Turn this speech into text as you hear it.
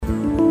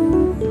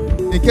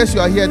In case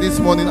you are here this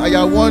morning and you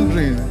are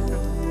wondering,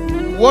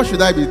 what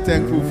should I be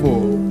thankful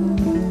for?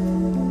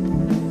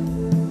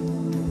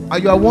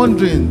 And you are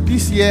wondering,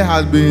 this year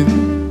has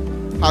been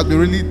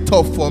really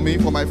tough for me,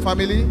 for my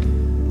family.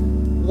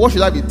 What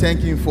should I be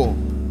thanking for?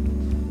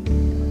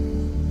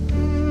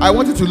 I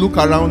want you to look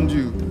around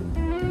you,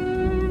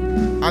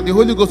 and the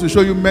Holy Ghost will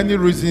show you many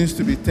reasons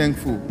to be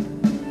thankful.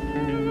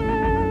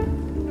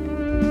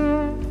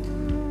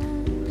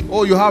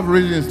 Oh, you have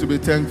reasons to be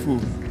thankful.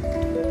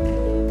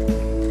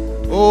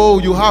 Oh,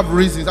 you have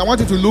reasons. I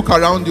want you to look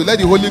around you. Let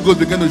the Holy Ghost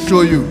begin to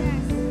show you.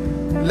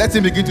 Let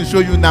him begin to show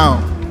you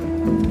now.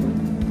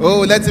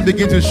 Oh, let him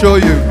begin to show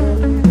you.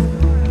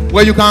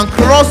 When you can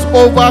cross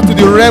over to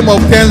the realm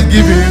of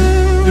thanksgiving,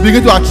 you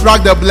begin to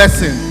attract the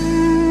blessing.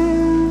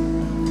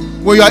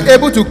 When you are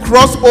able to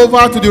cross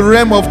over to the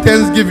realm of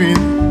thanksgiving,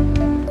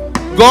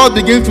 God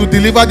begins to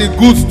deliver the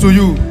goods to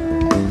you.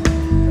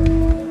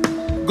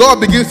 God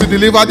begins to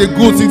deliver the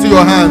goods into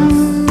your hands.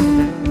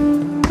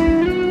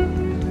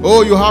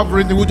 Oh, you have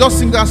reading. We'll just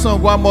sing that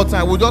song one more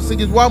time. We'll just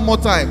sing it one more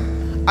time.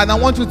 And I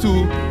want you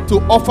to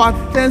offer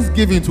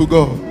thanksgiving to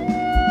God.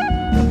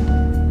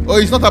 Oh,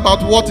 it's not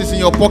about what is in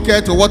your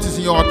pocket or what is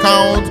in your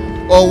account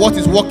or what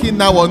is working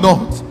now or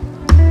not.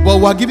 But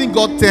we're giving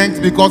God thanks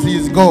because He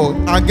is God.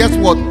 And guess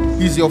what?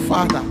 He's your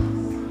Father.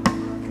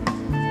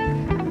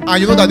 And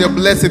you know that the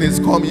blessing is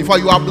coming. In fact,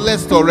 you are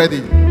blessed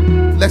already.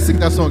 Let's sing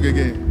that song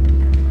again.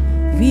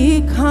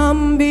 We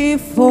come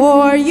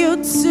before you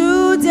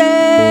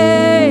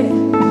today,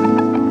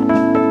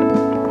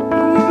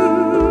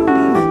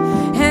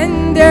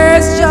 and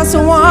there's just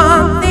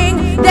one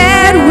thing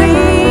that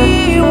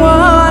we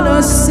want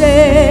to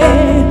say.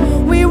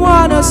 We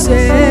want to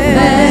say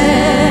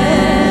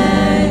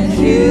thank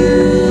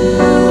you.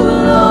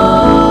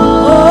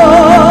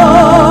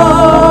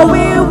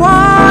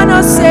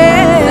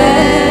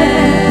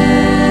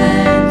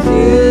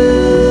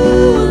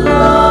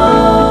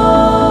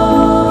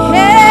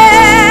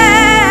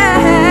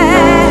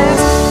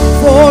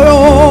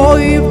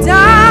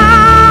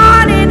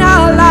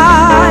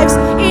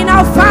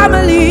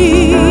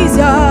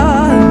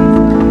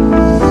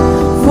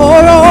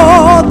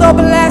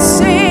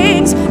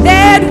 Blessings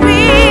that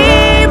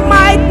we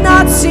might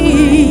not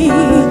see,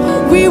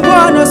 we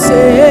wanna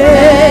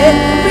say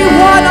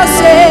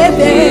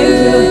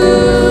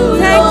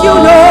thank you,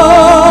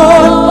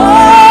 Lord.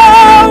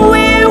 Oh,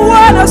 we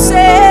wanna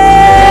say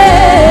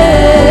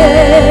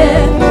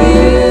thank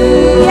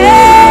you,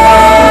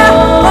 yeah.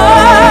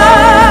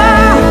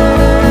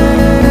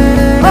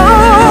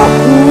 Oh,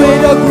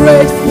 with a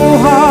grateful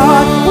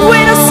heart,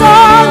 with a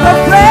song of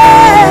praise.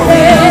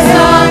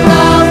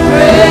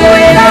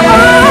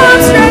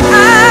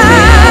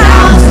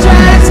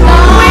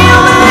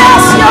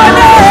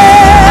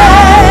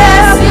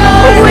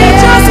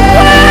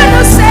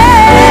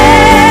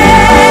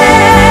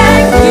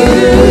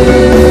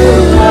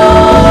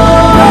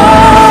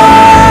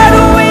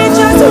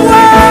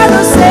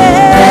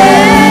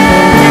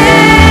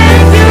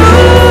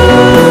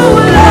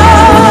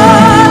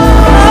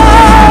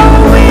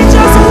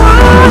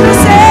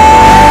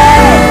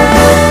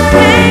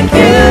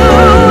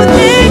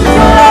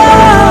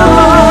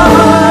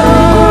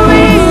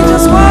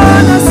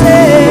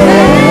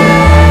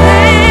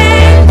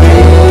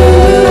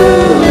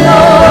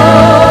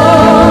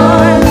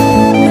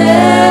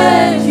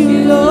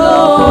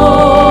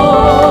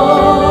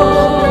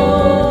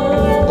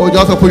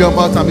 Just open your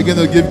mouth and begin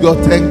to give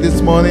God thanks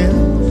this morning.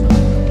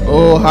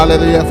 Oh,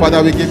 hallelujah.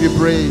 Father, we give you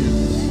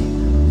praise.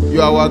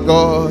 You are our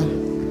God.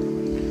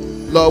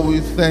 Lord, we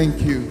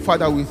thank you.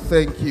 Father, we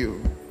thank you.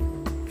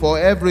 For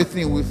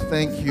everything, we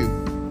thank you.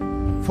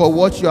 For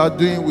what you are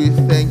doing, we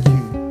thank you.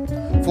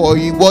 For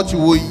what you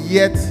will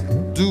yet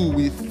do,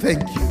 we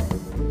thank you.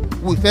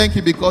 We thank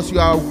you because you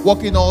are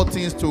working all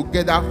things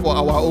together for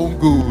our own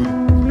good.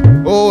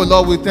 Oh,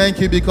 Lord, we thank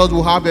you because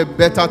we'll have a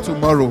better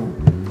tomorrow.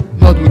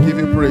 Lord, we give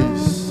you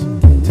praise.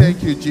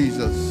 Thank you,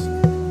 Jesus.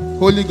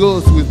 Holy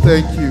Ghost, we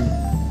thank you.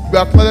 We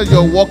acknowledge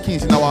your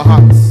workings in our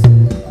hearts,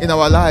 in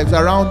our lives,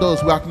 around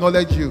us. We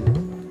acknowledge you.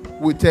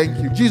 We thank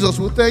you. Jesus,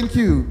 we thank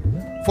you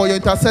for your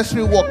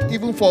intercessory work,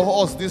 even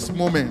for us this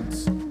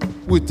moment.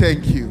 We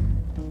thank you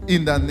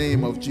in the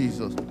name of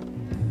Jesus.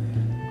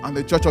 And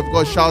the church of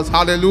God shouts,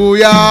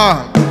 hallelujah.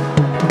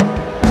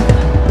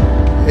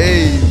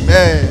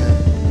 Amen.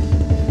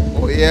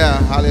 Oh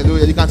yeah,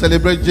 hallelujah. You can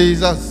celebrate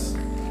Jesus.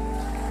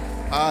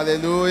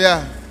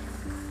 Hallelujah.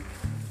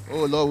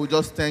 Oh Lord, we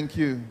just thank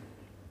you.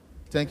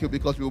 Thank you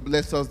because you will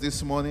bless us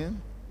this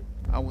morning.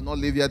 I will not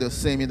leave here the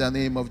same in the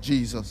name of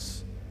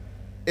Jesus.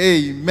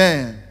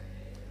 Amen.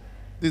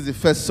 This is the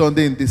first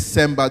Sunday in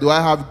December. Do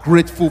I have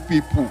grateful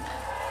people?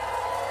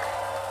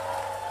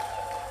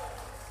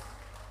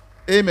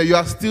 Amen. You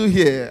are still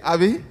here,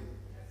 Abby?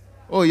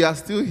 Oh, you are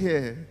still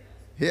here.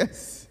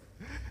 Yes.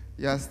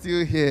 You are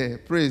still here.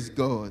 Praise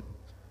God.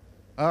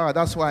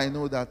 That's why I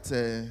know that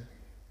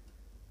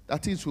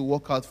things will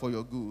work out for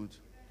your good.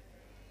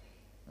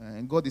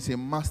 And God is a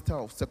master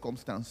of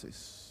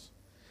circumstances.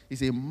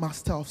 He's a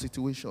master of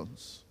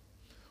situations.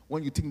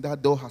 When you think that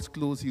door has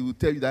closed, he will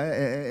tell you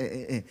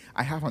that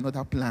I have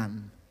another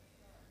plan.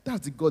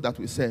 That's the God that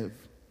we serve.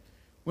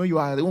 When you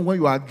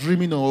are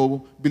dreaming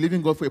or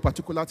believing God for a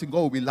particular thing, God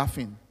will be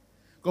laughing.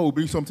 God will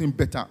bring something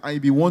better. And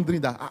you'll be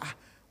wondering that,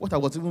 what I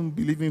was even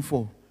believing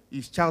for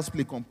is child's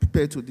play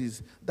compared to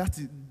this.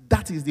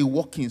 That is the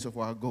workings of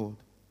our God.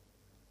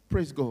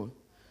 Praise God.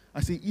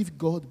 I say, if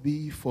God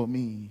be for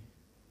me.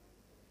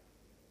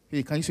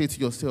 Hey, can you say it to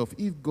yourself?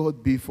 If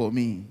God be for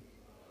me.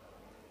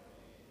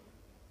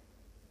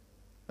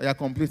 I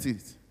complete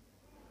it.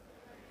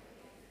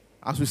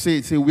 As we say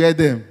it, say, wear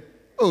them.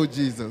 Oh,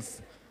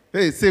 Jesus.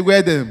 Hey, say,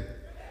 wear them.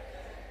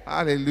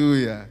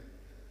 Hallelujah.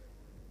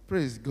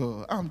 Praise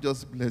God. I'm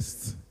just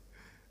blessed.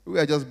 We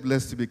are just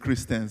blessed to be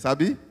Christians.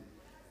 Abi?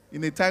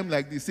 In a time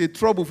like this, say,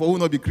 trouble for who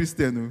not be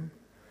Christian. No?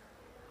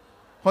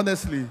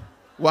 Honestly.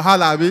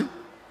 Wahala, Abi?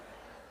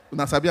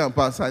 Una sabi and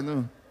pass, I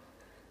know.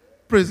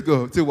 Praise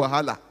God. Say,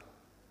 wahala.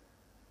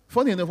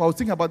 Funny enough, I was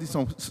thinking about this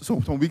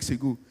some weeks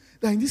ago.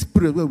 That in this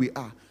period where we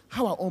are,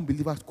 how are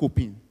unbelievers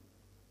coping?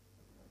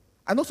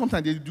 I know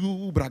sometimes they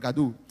do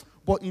bragado,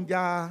 but in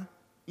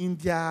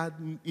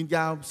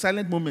their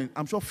silent moment,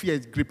 I'm sure fear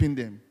is gripping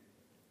them.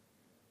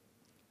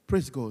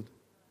 Praise God.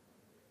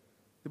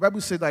 The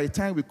Bible says that a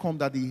time will come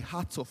that the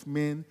hearts of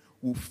men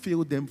will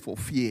fail them for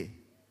fear.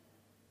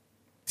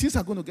 Things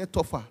are going to get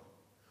tougher,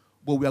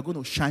 but we are going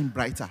to shine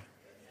brighter.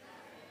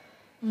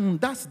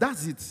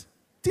 That's it.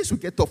 Things will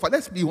get tougher.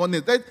 Let's be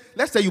honest.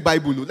 Let's tell you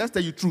Bible. Let's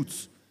tell you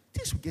truth.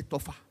 Things will get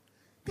tougher.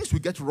 Things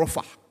will get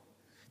rougher.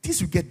 Things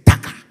will get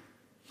darker.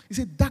 He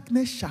said,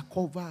 darkness shall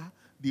cover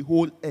the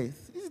whole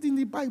earth. It's in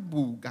the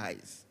Bible,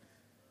 guys.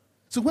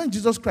 So when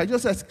Jesus Christ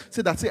just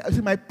said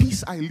that, my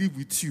peace I leave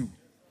with you.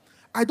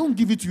 I don't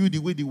give it to you the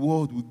way the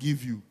world will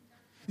give you.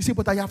 He said,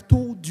 but I have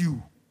told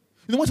you.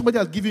 You know when somebody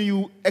has given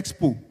you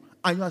expo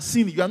and you are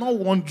seeing it, you are not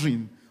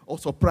wondering or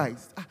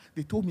surprised.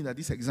 They told me that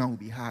this exam will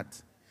be hard.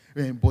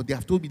 But they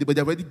have told me, but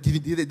they already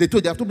given it.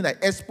 They have told me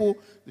that expo,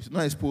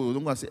 not expo,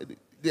 don't want to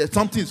say,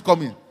 something is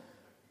coming.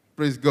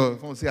 Praise God.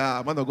 Someone say,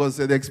 man of God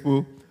said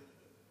expo.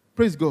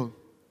 Praise God.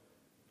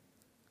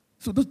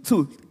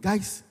 So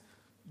guys,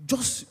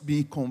 just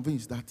be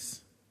convinced that.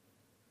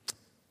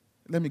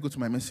 Let me go to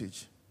my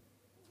message.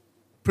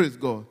 Praise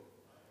God.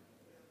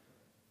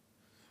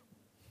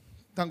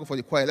 Thank God for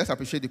the choir. Let's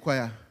appreciate the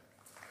choir.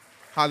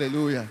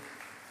 Hallelujah.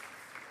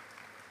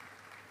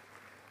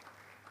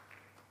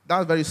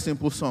 That very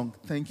simple song.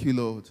 Thank you,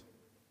 Lord.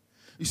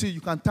 You see,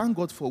 you can thank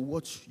God for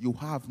what you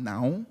have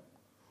now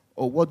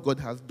or what God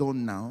has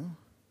done now.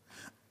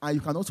 And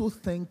you can also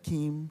thank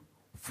Him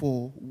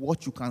for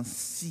what you can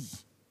see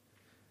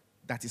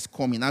that is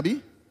coming.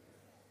 Abi?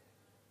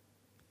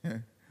 Yeah.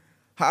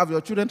 Have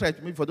your children tried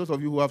to, maybe for those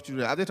of you who have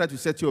children, have they tried to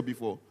set you up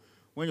before?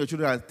 When your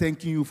children are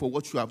thanking you for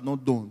what you have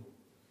not done.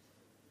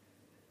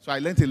 So I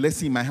learned a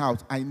lesson in my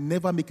house. I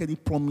never make any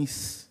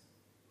promise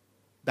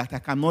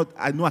that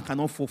I know I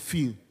cannot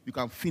fulfill. You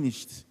can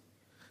finish it.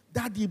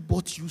 Daddy,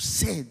 but you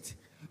said,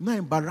 not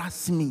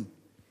embarrass me.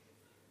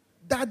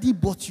 Daddy,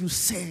 but you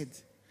said.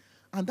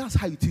 And that's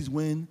how it is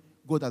when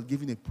God has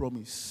given a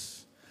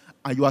promise.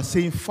 And you are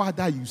saying,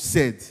 Father, you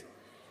said.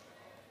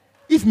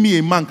 If me,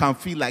 a man, can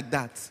feel like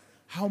that,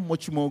 how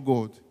much more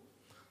God?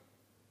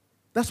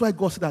 That's why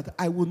God said that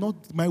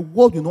my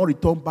word will not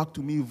return back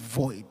to me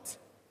void.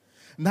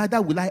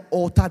 Neither will I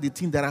alter the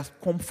thing that has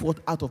come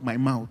forth out of my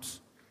mouth.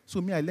 So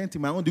me, I learned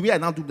in my own, the way I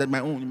now do that my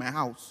own in my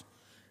house.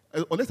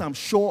 Unless I'm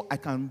sure I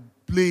can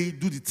do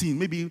the thing.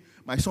 Maybe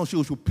my son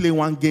should play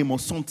one game or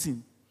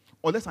something.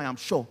 Unless I am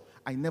sure,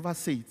 I never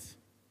say it.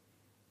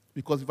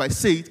 Because if I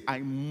say it, I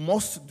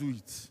must do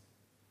it.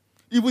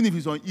 Even if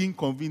it's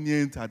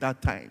inconvenient at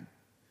that time.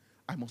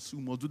 We must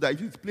do that.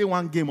 If you play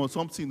one game or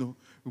something,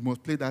 we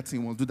must play that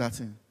thing, we must do that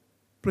thing.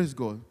 Praise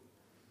God.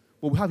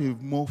 But we have a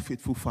more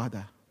faithful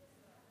Father.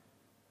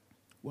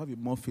 We have a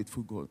more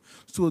faithful God.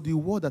 So the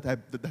word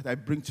that I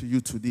bring to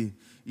you today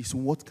is,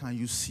 what can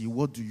you see?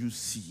 What do you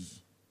see?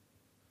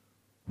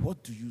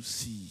 What do you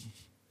see?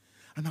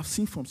 And I've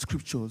seen from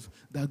scriptures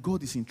that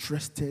God is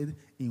interested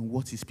in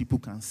what his people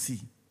can see.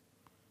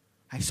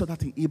 I saw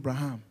that in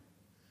Abraham.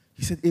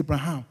 He said,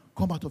 Abraham,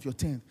 come out of your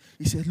tent.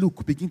 He said,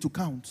 look, begin to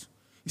count.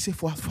 He said,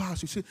 for as far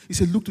as he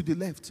said, look to the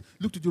left,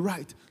 look to the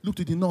right, look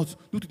to the north,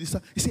 look to the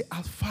south. He said,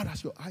 as far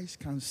as your eyes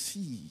can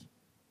see.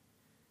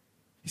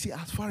 He said,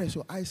 as far as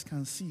your eyes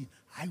can see,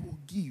 I will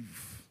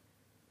give.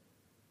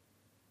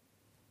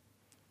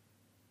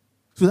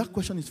 So that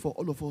question is for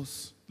all of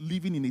us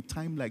living in a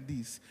time like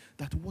this,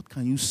 that what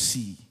can you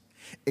see?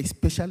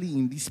 Especially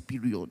in this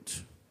period.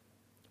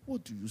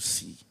 What do you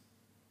see?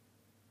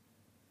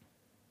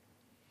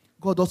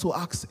 God also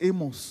asks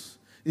Amos,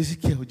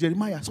 Ezekiel,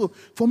 Jeremiah. So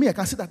for me, I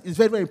can see that it's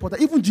very, very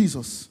important. Even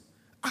Jesus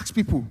asked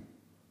people.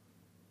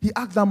 He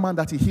asked that man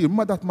that he healed.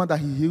 Remember that man that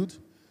he healed?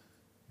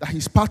 That he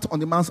spat on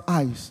the man's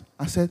eyes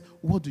and said,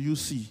 what do you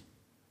see?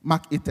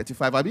 Mark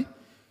 8:35, Abby.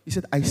 He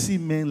said, I see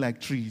men like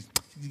trees.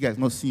 You guys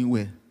not seeing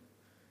where?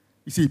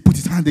 He said, he put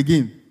his hand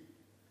again.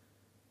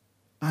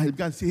 And he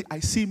began to say, I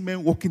see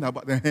men walking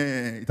about.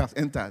 It has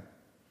entered.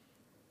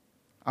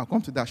 I'll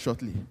come to that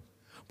shortly.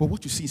 But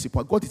what you see is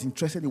important. God is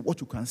interested in what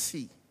you can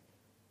see.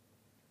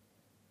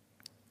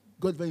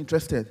 God is very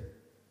interested.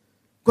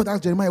 God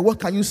asked Jeremiah, what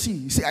can you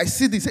see? He said, I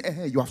see this. He said,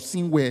 hey, you have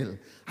seen well.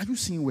 Are you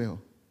seeing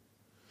well?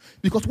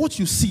 Because what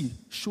you see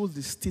shows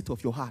the state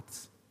of your heart.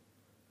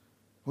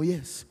 Oh,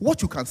 yes. What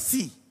you can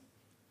see.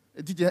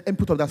 Did you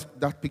input of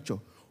that picture?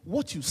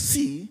 What you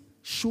see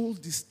shows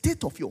the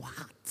state of your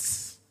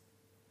heart.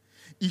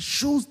 It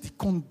shows the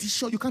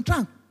condition. You can try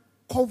and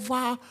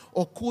cover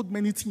or code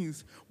many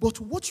things, but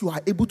what you are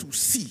able to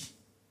see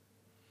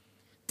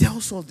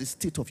tells us the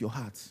state of your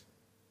heart.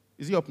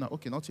 Is it up now?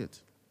 Okay, not yet.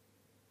 So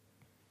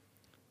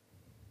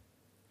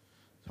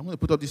I'm going to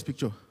put up this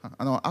picture,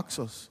 and I'll ask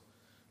us.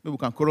 Maybe we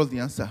can chorus the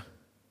answer.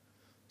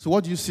 So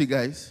what do you see,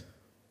 guys?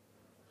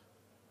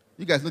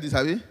 You guys know this,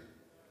 have you?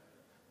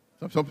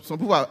 Some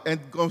people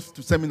have gone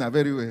to seminar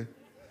very well.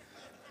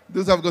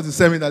 Those who have gone to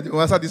seminar, they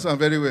will answer this one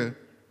very well.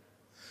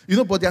 You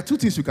know, but there are two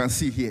things you can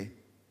see here.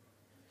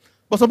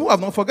 But some people have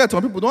not forgotten.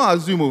 Some people don't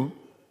assume. Oh,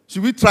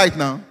 should we try it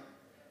now?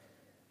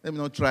 Let me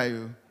not try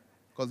you.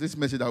 Because this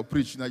message I'll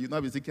preach now, you'll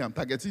not be thinking I'm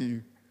targeting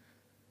you.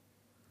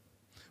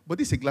 But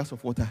this is a glass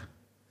of water.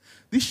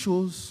 This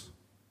shows,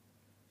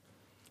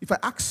 if I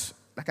ask,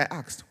 like I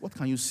asked, what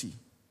can you see?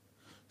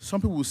 Some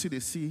people will say they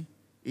see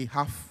a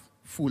half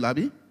full,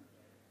 Abby.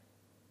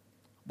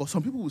 But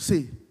some people will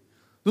say,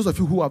 those of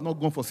you who have not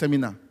gone for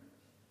seminar,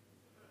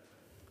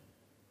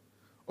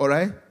 all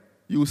right,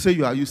 you will say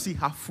you see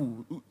half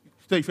full.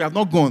 So if you have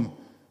not gone,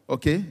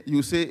 okay, you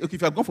will say, okay,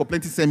 if you have gone for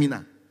plenty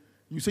seminar,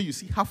 you say you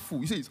see half full.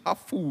 You say it's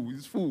half full,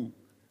 it's full.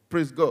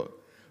 Praise God.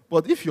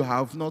 But if you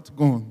have not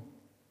gone,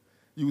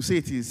 you will say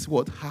it is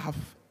what? Half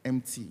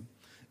empty.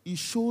 It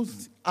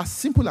shows as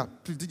simple as,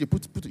 please,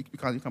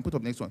 DJ, you can put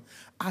up next one.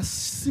 As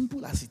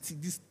simple as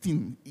this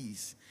thing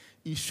is,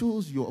 it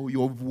shows your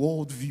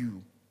worldview.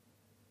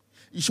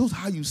 It shows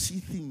how you see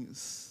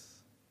things.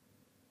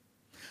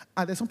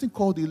 And there's something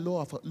called the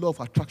law of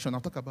attraction.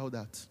 I'll talk about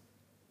that.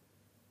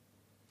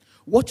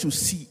 What you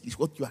see is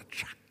what you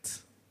attract.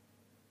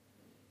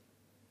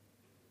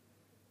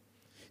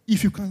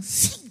 If you can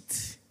see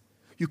it,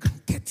 you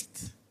can get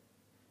it.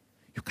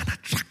 You can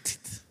attract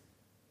it.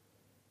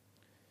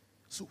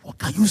 So what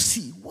can you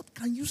see? What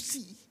can you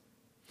see?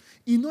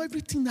 In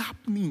everything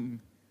happening,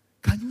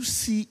 can you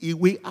see a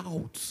way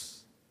out?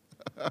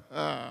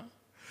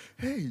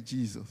 Hey,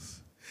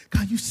 Jesus.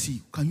 Can you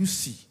see? Can you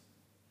see?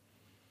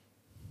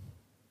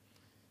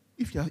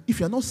 If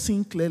you're not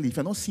seeing clearly, if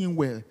you're not seeing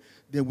well,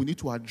 then we need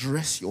to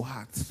address your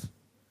heart.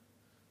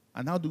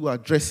 And how do we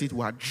address it?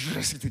 We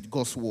address it with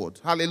God's word.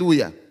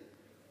 Hallelujah.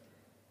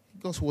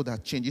 God's word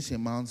that changes a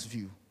man's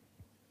view.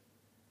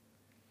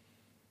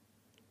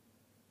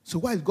 So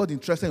why is God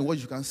interested in what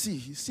you can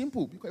see? It's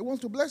simple, because he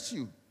wants to bless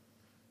you.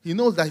 He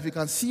knows that if you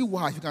can see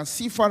wide, if you can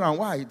see far and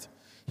wide,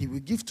 he will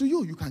give to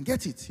you. You can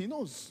get it. He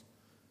knows.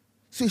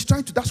 So he's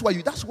trying to, that's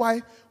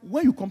why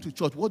when you come to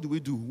church, what do we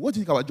do? What do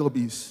you think our job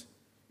is?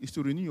 Is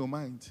to renew your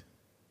mind.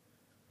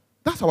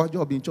 That's our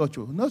job in church.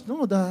 No,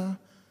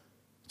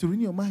 to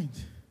renew your mind.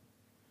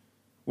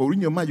 When you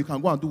renew your mind, you can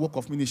go and do work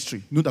of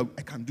ministry. Know that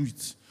I can do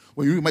it.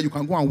 When you renew your mind, you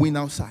can go and win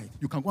outside.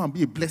 You can go and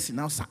be a blessing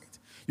outside.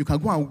 You can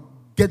go and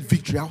get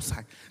victory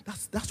outside.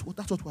 That's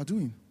what we're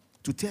doing.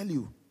 To tell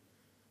you.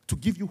 To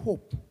give you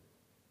hope.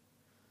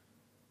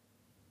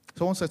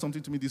 Someone said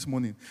something to me this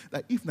morning.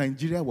 That if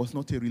Nigeria was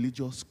not a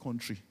religious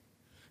country,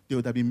 there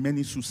would have been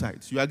many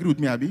suicides. You agree with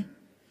me, Abi?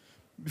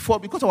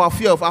 Because of our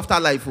fear of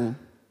afterlife.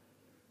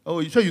 Oh,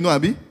 you sure you know,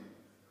 Abi?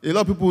 A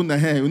lot of people,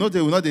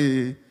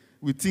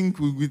 we think,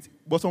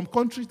 but some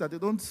countries that they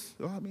don't,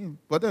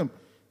 for them,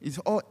 it's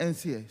all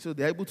ends here. So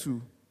they're able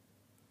to,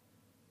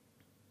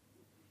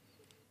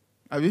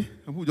 Abi?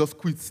 And people just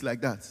quit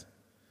like that.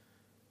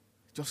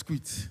 Just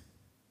quit.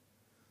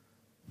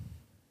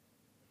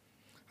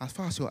 As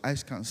far as your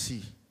eyes can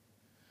see,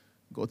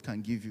 God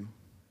can give you.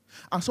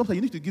 And sometimes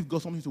you need to give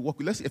God something to work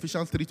with. Let's see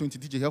Ephesians 3:20.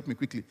 DJ, help me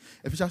quickly.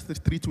 Ephesians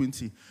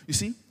 3:20. You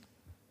see,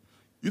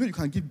 you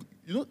can give,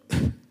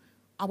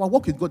 our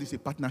work with God is a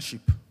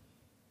partnership.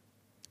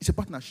 It's a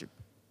partnership.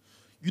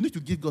 You need to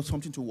give God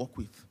something to work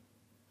with.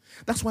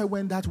 That's why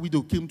when that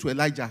widow came to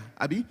Elijah,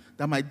 Abi,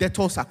 that my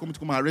debtors are coming to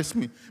come and arrest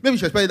me. Maybe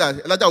she expected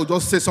that Elijah would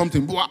just say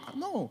something.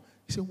 No.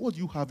 He said, what do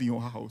you have in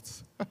your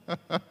house?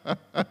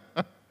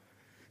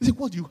 He said,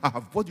 what do you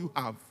have? What do you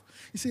have?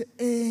 He said,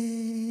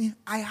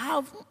 I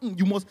have,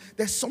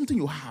 there's something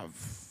you have.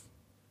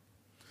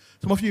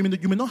 Some of you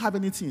may not have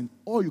anything.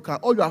 All you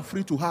are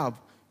free to have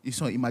is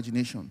your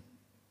imagination.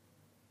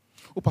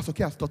 Oh, Pastor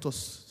K has taught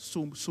us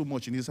so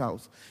much in his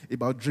house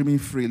about dreaming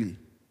freely.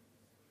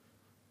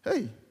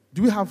 Hey,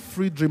 do we have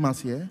free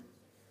dreamers here?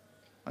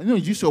 I know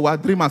you use your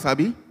word dreamers,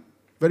 Abby.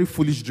 Very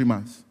foolish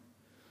dreamers.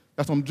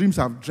 There's some dreams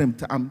I've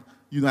dreamt.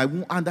 I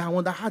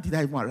wonder how did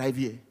I even arrive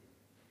here?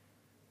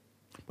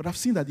 But I've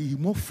seen that the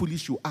more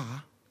foolish you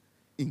are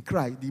in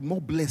Christ, the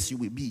more blessed you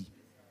will be.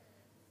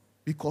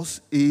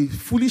 Because a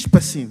foolish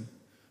person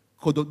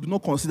do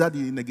not consider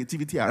the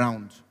negativity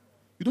around.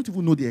 You don't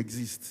even know they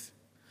exist.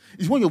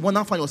 It's when you want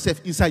to find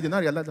yourself inside and now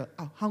realize that,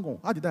 hang on,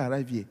 how did I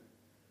arrive here?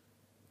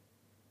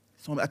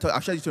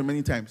 I've shared it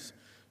many times.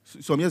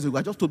 Some years ago,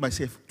 I just told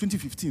myself,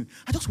 2015,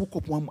 I just woke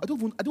up one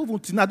morning. I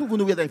don't even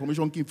know where that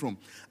information came from.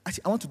 I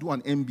said, I want to do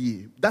an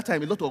MBA. That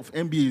time, a lot of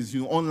MBAs,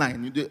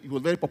 online, it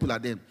was very popular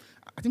then.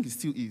 I think it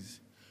still is.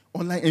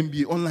 Online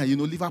MBA, online,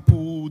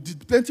 Liverpool,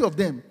 did plenty of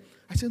them.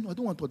 I said, no, I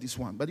don't want all this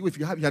one. By the way, if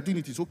you are doing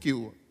it, it's okay,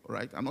 all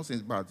right? I'm not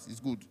saying it's bad,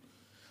 it's good.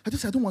 I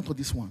just said, I don't want all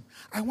this one.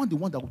 I want the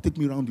one that will take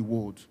me around the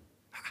world.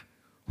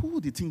 Who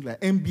would they think like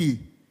MBA?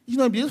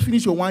 You just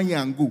finish your 1 year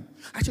and go.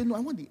 I said, no, I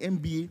want the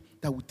MBA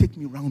that will take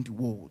me around the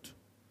world.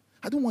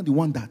 I don't want the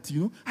one that,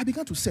 I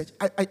began to search.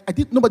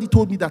 Nobody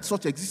told me that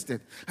such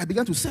existed. I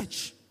began to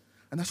search.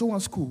 And I saw one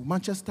school,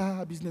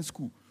 Manchester Business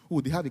School.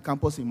 Oh, they have a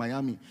campus in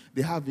Miami.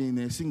 They have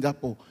in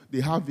Singapore.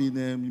 They have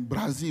in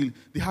Brazil.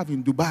 They have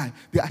in Dubai.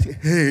 I said,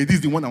 hey, this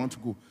is the one I want to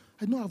go.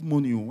 I don't have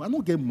money. I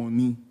don't get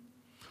money.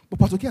 But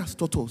Pastor K has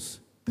taught us.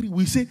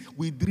 We say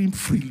we dream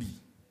freely.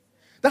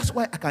 That's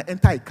why I can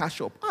enter a cash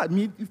shop.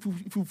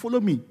 If you follow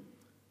me,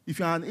 if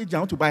you're an agent, I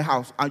want to buy a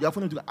house, and you're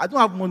following, I don't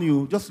have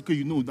money, just because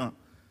you know that.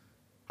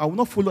 I will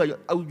not follow,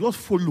 I will just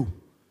follow.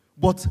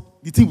 But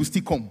the thing will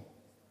still come.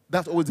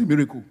 That's always a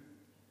miracle.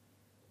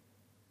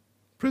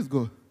 Praise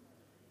God.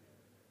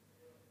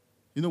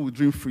 We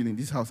dream freely in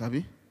this house, have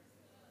we?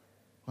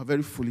 We're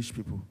very foolish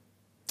people.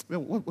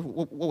 What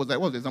was that?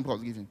 What was the example I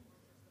was giving?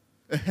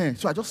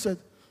 So I just said,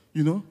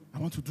 I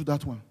want to do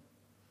that one.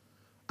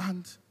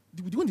 And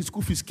when the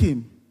school fees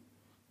came,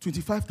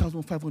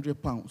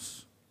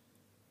 £25,500.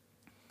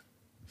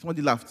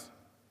 Somebody laughed.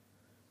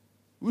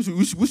 We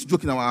should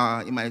joke in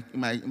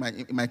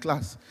my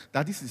class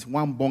that this is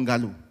one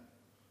bungalow.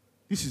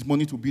 This is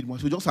money to build one.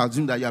 So just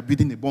assume that you are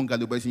building a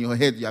bungalow, but it's in your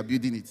head you are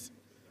building it.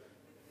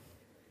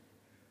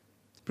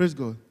 Praise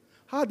God.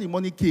 How the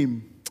money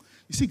came?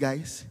 You see,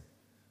 guys,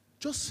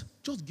 just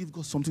give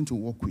God something to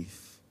work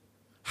with.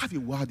 Have a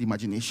wild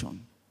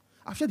imagination.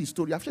 I've shared the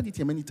story. I've shared it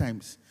here many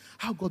times.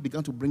 How God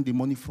began to bring the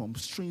money from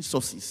strange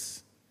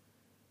sources.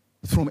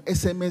 From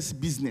SMS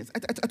business. I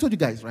told you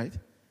guys, right?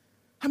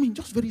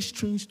 Just very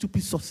strange,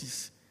 stupid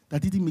sources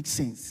that didn't make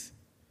sense.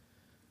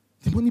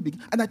 The money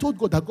began. And I told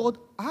God that, God,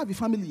 I have a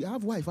family. I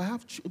have a wife. I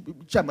have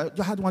a child.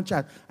 I had one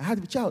child. I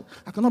had a child.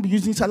 I cannot be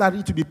using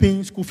salary to be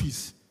paying school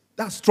fees.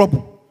 That's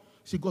trouble.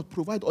 See, God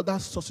provide other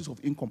sources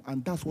of income.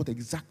 And that's what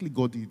exactly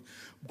God did.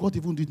 God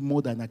even did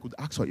more than I could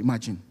ask or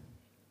imagine.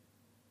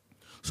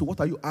 So what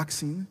are you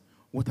asking?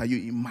 What are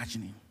you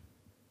imagining?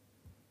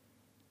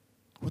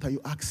 What are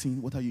you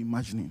asking? What are you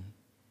imagining?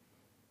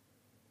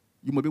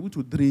 You must be able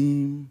to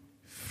dream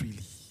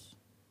freely.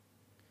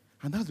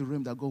 And that's the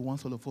realm that God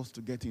wants all of us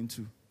to get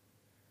into.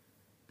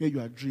 Where you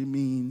are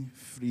dreaming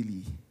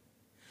freely.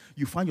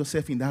 You find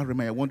yourself in that realm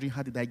and you're wondering,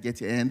 how did I get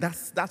here? And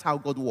that's how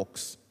God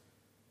works.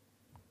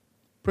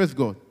 Praise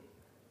God.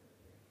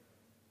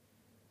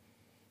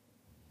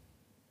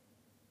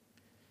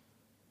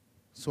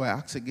 So I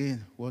ask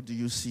again, what do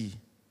you see?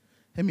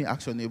 Let me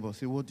ask your neighbor,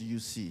 say, what do you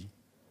see?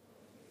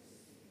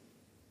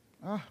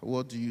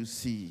 What do you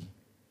see?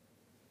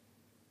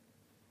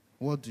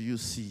 What do you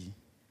see?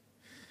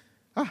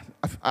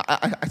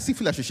 I still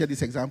feel I should share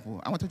this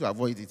example. I wanted to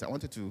avoid it.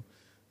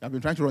 I've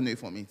been trying to run away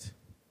from it.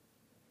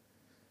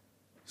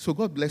 So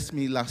God blessed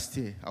me last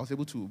year. I was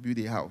able to build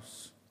a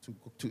house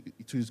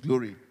to His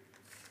glory.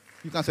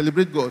 You can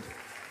celebrate God.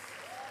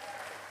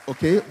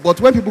 Okay? But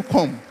when people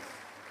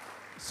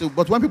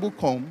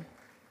come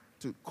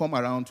to come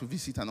around to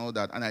visit and all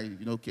that,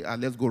 and okay,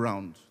 let's go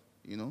around,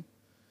 And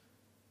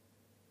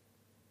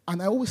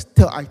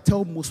I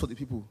tell most of the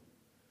people,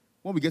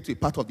 when we get to a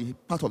part of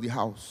the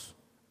house,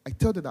 I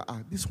tell them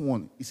that this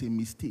one is a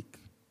mistake.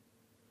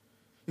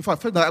 If I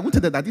felt that I would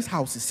tell them that this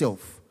house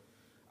itself,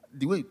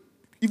 the way,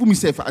 even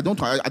myself, I don't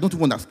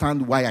even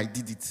understand why I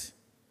did it.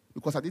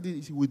 Because I did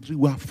it with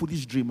we are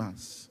foolish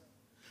dreamers.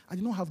 I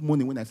did not have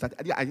money when I started.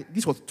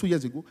 This was 2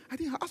 years ago. I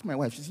didn't ask my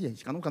wife. She's here.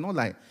 She cannot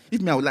lie. If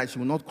me, I would lie, she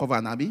will not cover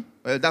an Abby.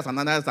 That's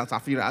another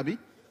Safira Abby.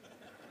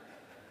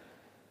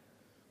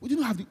 We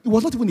didn't have it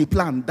was not even a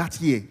plan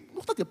that year. It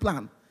was not a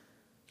plan.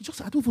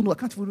 I don't even know. I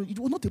can't even know. It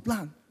was not a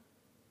plan.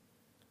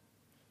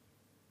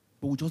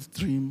 But we just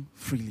dream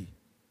freely.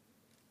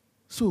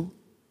 So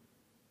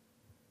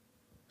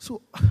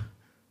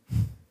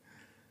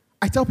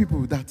I tell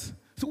people that.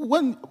 So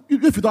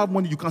if you don't have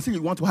money, you can say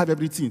you want to have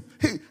everything.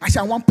 Hey, I say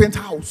I want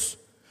penthouse.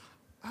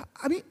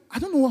 I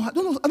don't know. I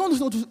don't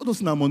understand all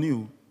those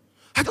money.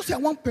 I just say I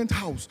want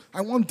penthouse.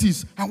 I want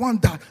this. I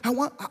want that. I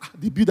want.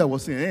 The builder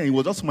was saying, he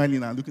was just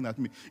smiling and looking at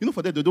me.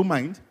 For them, they don't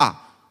mind.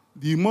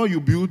 The more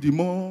you build, the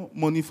more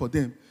money for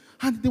them.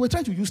 And they were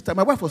trying to use time.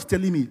 My wife was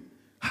telling me,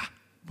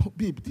 but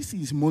babe, this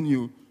is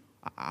money.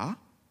 I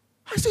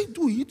said,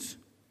 do it.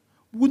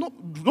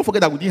 Don't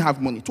forget that we didn't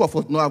have money. Two of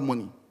us don't have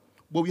money.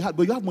 But you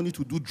have money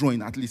to do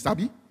drawing at least,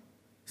 Abby.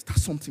 Start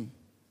something.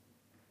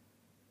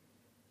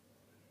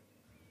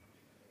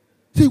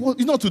 Say, well,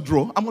 it's not to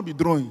draw. I'm going to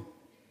be drawing.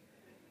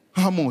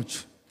 How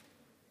much?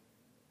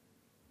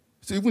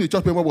 So even the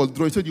church member was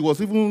drawing. Said it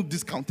was even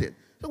discounted.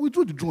 So we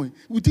drew the drawing.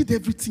 We did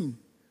everything.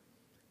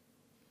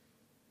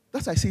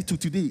 That's why I say to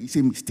today, it's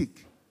a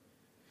mistake.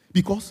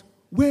 Because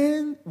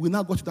when we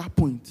now got to that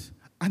point,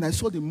 and I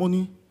saw the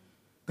money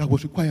that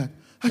was required,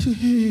 I said,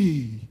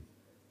 hey.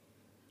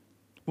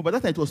 But by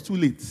that time, it was too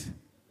late.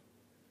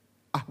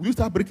 Will you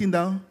start breaking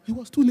down? It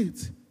was too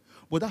late.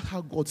 But that's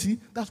how God, see,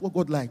 that's what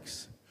God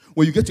likes.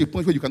 When you get to a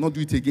point where you cannot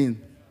do it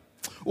again.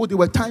 Oh, there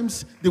were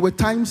times on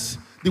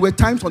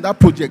that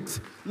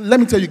project. Let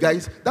me tell you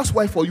guys, that's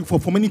why for you,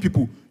 for many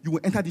people, you will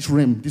enter this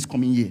realm this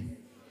coming year.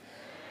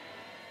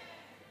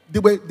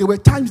 There were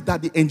times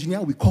that the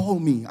engineer will call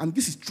me, and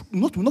this is true,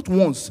 not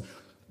once.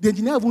 The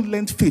engineer even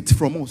learned faith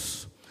from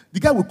us. The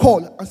guy will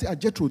call and say,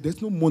 JETHRO,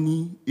 there's no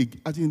money,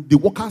 as in the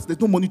workers, there's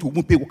no money to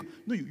even pay workers.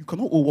 No, you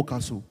cannot owe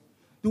workers, so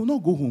they will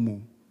not go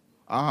home.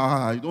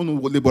 You don't know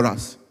what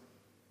laborers.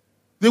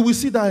 They will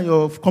sit down in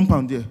your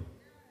compound there.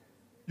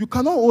 You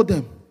cannot owe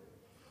them.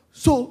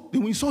 So they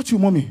will insult you,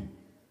 mommy.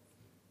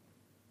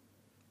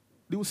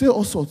 They will say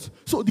all sorts.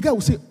 So the guy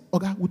will say,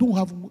 okay, we don't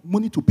have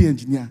money to pay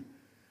engineer.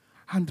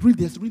 And really,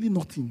 there's really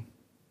nothing.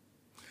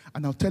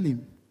 And I'll tell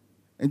him,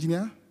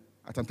 engineer,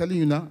 as I'm telling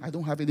you now, I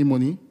don't have any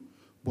money,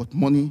 but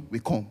money will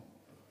come.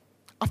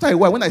 After a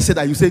while, when I say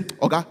that, you say,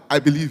 okay, I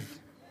believe.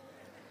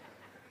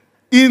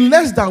 In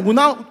less than,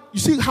 you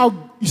see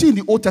in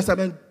the Old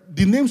Testament,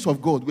 the names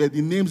of God were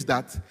the names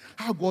that,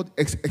 how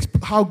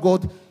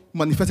God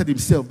manifested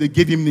himself. They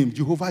gave him names.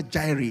 Jehovah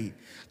Jireh,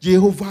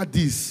 Jehovah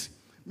this.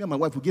 Me and my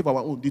wife, we gave our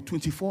own, the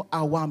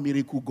 24-hour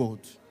miracle God.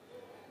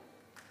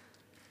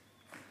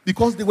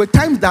 Because there were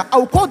times that I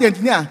would call the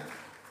engineer,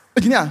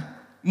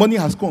 money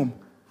has come.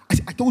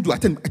 I told you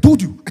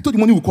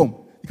money will come.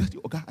 He said,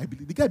 okay, I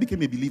believe. The guy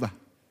became a believer.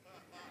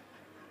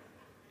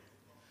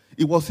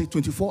 It was a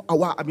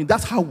 24-hour,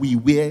 that's how we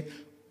were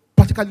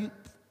practically,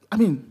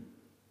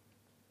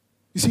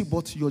 you see,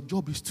 but your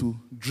job is to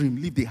dream,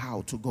 leave the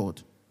how to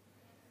God.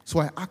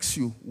 So I ask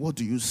you, what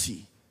do you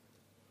see?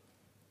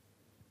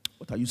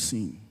 What are you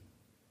seeing?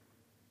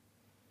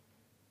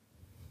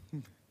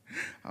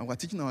 And we're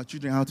teaching our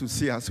children how to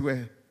see as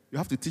well. You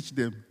have to teach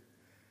them.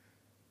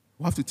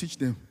 We have to teach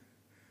them.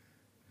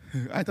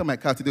 I entered my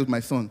car today with my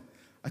son.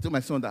 I told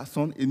my son that,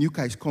 son, a new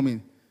car is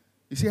coming.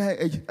 He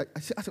said,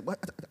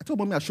 I told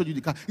mommy I showed you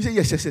the car. He said,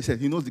 yes.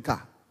 He knows the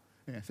car.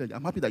 And I said,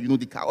 I'm happy that you know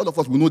the car. All of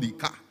us, we know the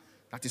car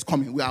that is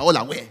coming. We are all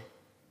aware.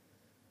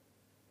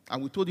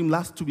 And we told him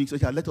last 2 weeks,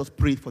 let us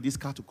pray for this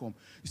car to come.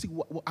 You see,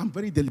 I'm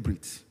very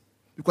deliberate.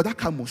 Because that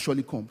car must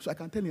surely come. So I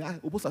can tell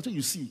him, so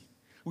you see,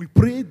 we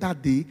prayed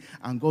that day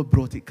and God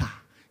brought a car.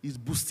 He's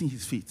boosting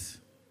his faith.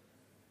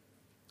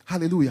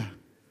 Hallelujah.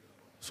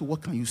 So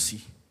what can you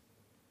see?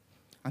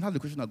 And that's the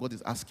question that God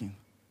is asking.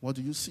 What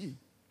do you see?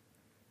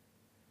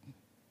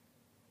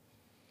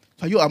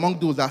 So are you among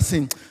those that are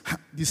saying,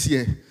 this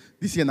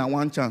year now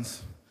one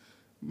chance.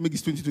 Make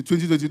this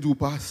 2022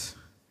 pass.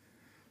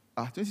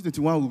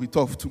 2021 will be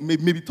tough.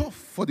 Maybe tough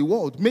for the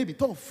world. Maybe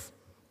tough.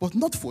 But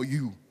not for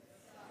you.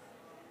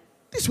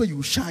 This is where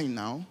you shine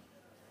now.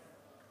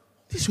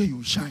 This is where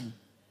you shine.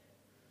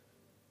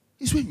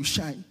 This is where you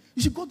shine.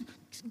 You see,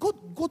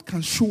 God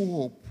can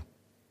show up.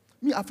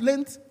 Me, I've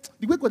learned,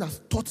 the way God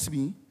has taught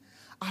me,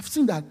 I've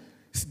seen that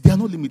there are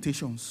no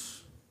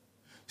limitations.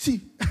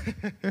 See,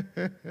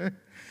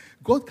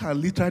 God can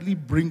literally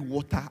bring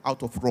water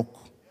out of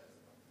rock.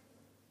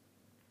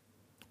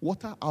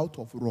 Water out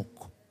of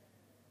rock.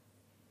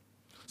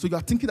 So you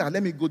are thinking that,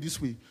 let me go this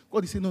way.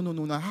 God is saying,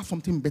 no, I have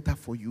something better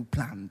for you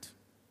planned.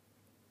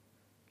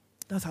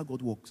 That's how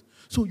God works.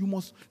 So you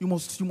must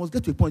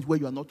get to a point where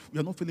you are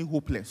not feeling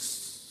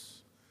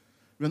hopeless.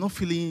 You are not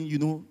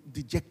feeling,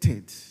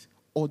 dejected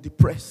or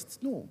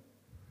depressed. No.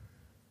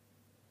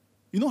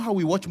 You know how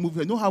we watch movies?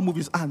 You know how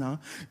movies are now?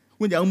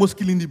 When they're almost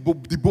killing the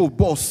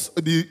boss,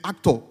 the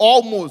actor,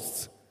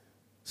 almost.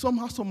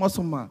 Somehow,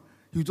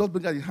 you just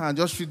bring out his hand,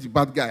 just shoot the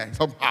bad guy,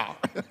 somehow.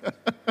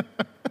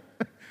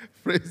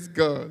 Praise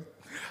God.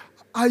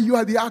 And you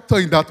are the actor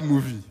in that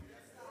movie.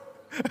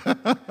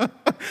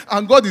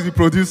 And God is the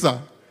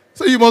producer.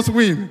 So you must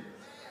win.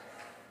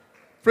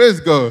 Praise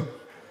God.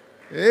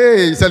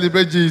 Hey,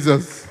 celebrate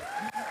Jesus.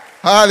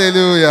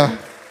 Hallelujah.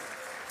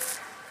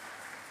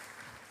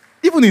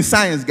 Even in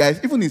science, guys,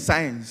 even in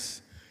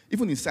science,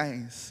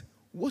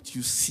 what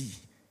you see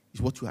is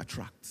what you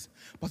attract.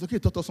 Pastor K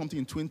taught us something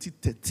in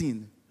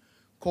 2013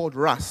 called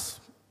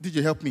RAS. Did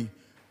you help me?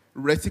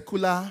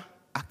 Reticular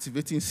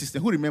Activating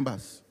System. Who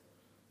remembers?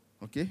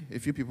 Okay, a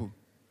few people.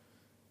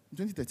 In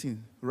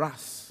 2013,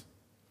 RAS.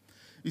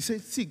 He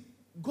said,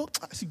 God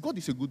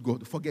is a good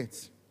God.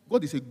 Forget.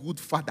 God is a good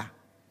father.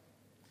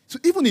 So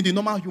even in the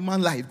normal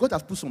human life, God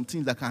has put some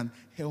things that can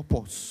help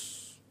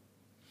us.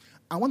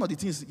 And one of the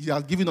things he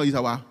has given us is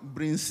our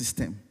brain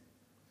system.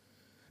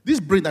 This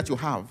brain that you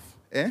have,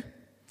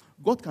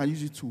 God can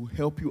use it to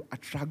help you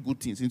attract good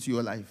things into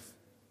your life.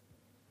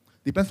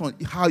 Depends on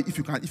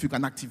if you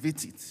can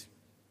activate it.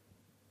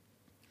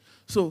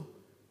 So,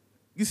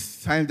 this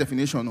science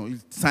definition, or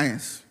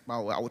science,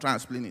 but I will try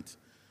and explain it.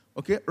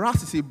 Okay,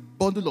 RAS is a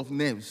bundle of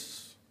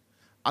nerves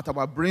at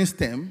our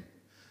brainstem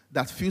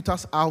that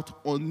filters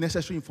out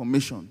unnecessary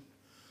information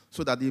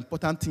so that the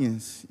important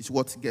things is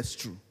what gets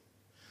through.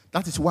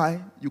 That is why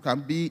you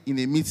can be in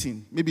a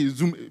meeting, maybe a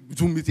Zoom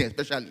meeting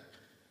especially.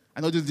 I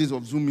know these days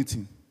of Zoom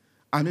meeting.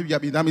 And maybe you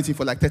have been in that meeting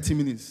for like 30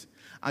 minutes.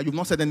 And you've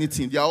not said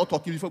anything. They are all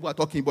talking, people are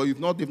talking, but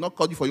they've not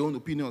called you for your own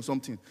opinion or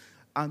something.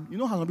 And you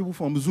know how some people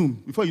from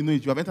Zoom, before you know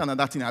it, you have entered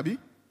another thing, Abby?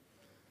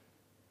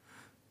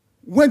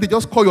 When they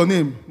just call your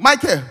name,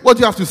 Michael, what do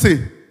you have to say?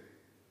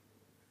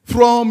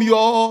 From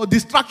your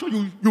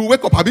distraction, you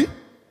wake up, Abby?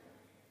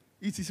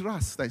 It is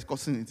Ras that is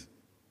causing it.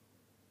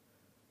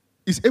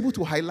 It's able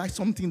to highlight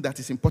something that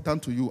is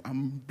important to you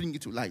and bring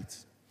it to light.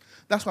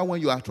 That's why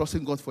when you are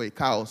trusting God for a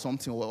car or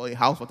something, or a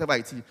house, whatever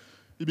it is,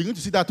 you begin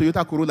to see that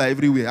Toyota Corolla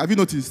everywhere. Have you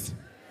noticed?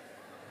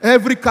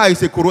 Every car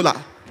is a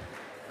Corolla.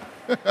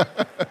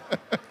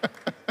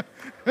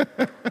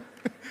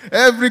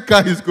 Every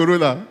car is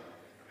Corolla.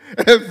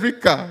 Every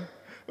car.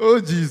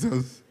 Oh,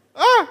 Jesus.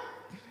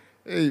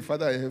 Hey,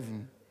 Father in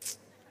heaven.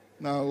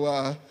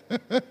 Now,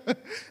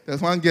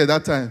 there's one girl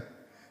that time.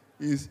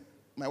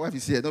 My wife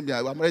is here. Don't be.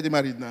 I'm already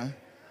married now.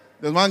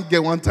 There's one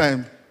girl one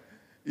time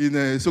in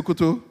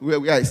Sokoto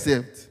where I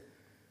served.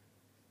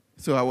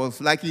 So I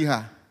was liking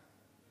her.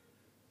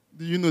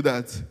 Do you know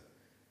that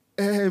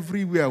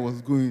everywhere I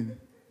was going,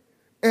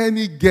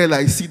 any girl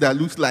I see that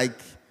looks like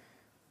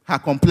her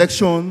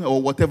complexion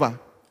or whatever,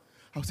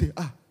 I'll say,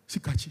 she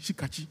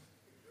catchy.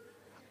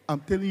 I'm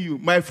telling you,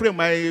 my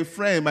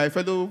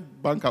fellow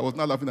banker was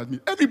not laughing at me.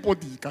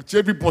 Everybody catchy,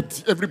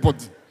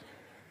 everybody.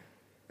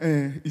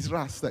 It's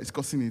Ras that is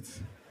causing it.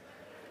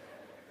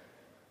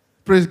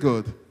 Praise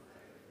God.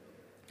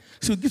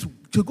 So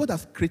God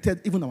has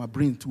created even our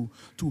brain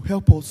to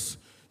help us,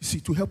 you see,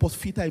 to help us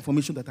filter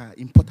information that are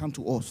important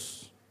to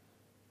us.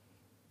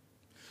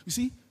 You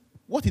see,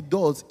 what it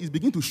does is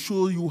begin to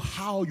show you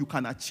how you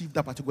can achieve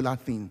that particular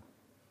thing.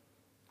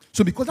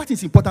 So because that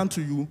is important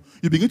to you,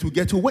 you begin to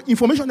get to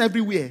information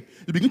everywhere.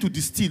 You begin to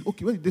distill.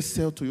 Okay, where did they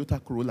sell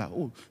Toyota Corolla?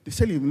 Oh, they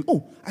sell it.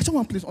 Oh, I saw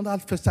one place under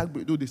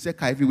Festac. They sell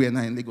car everywhere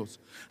now in Lagos.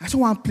 I saw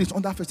one place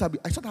under Festac.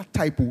 I saw that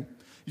typo.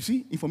 You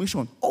see,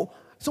 information. Oh,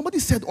 somebody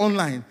said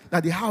online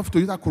that they have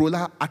Toyota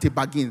Corolla at a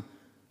bargain.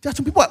 There are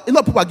some people, a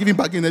lot of people are giving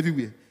bargain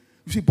everywhere.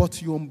 You see, but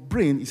your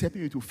brain is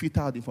helping you to filter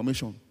out the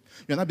information.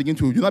 You're not begin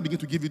to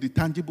give you the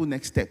tangible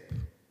next step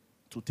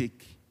to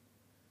take.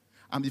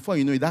 And before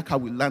you know it, that car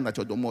will land at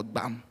your door,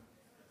 bam.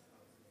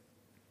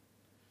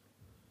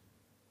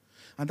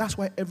 And that's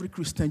why every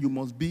Christian, you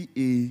must be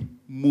a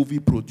movie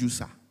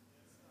producer.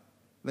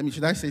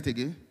 Should I say it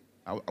again?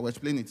 I will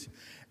explain it.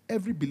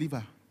 Every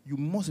believer, you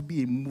must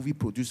be a movie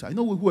producer. You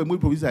know who a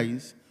movie producer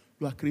is?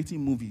 You are creating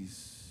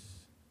movies.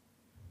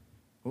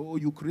 Oh,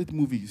 you create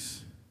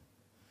movies.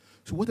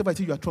 So whatever it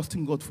is you are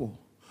trusting God for,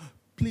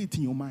 play it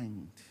in your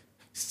mind.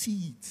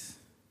 See it.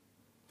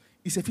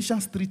 It's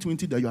Ephesians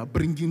 3:20 that you are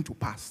bringing to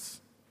pass.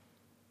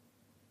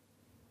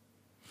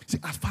 See,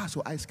 as far as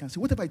your eyes can see,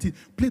 whatever it is,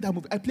 play that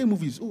movie. I play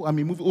movies. Oh, I'm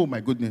a movie. Oh, my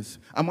goodness.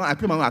 I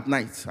play my own at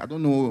night. I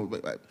don't know.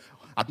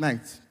 At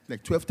night,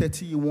 like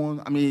 12:30,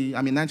 1.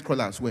 I'm a night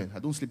crawler as well. I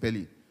don't sleep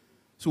early.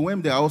 So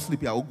when they are all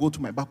sleepy, I will go to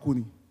my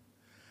balcony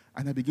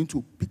and I begin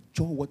to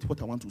picture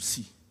what I want to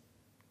see.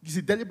 It's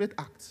a deliberate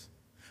act.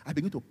 I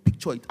begin to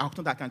picture it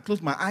out. I can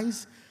close my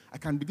eyes. I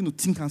can begin to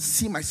think and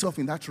see myself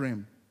in that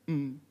realm.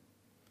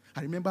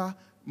 I remember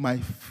my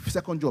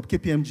second job,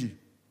 KPMG.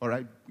 All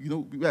right, you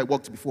know where I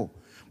worked before.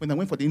 When I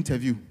went for the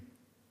interview,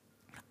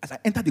 as I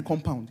entered the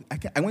compound,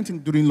 I went in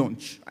during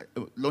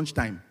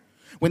lunchtime.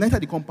 When I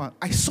entered the compound,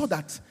 I saw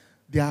that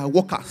there are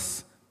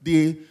workers.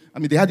 They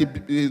had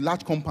a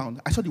large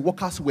compound. I saw the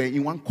workers were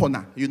in one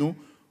corner,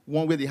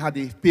 one where they had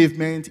a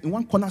pavement, in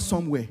one corner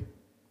somewhere.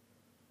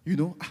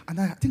 And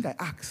I think I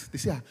asked. They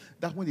say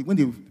that when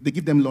they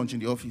give them lunch in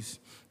the office,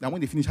 that when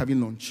they finish having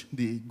lunch,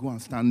 they go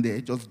and stand there,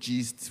 just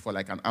gist for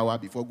like an hour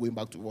before going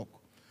back to work.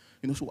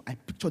 So I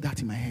pictured that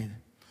in my head.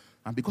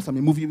 And because I've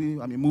been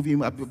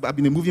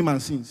a movie man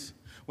since.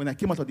 When I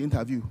came out of the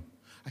interview,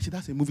 I said,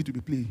 that's a movie to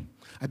be played.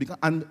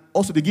 And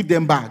also they give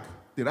them bag.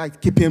 They write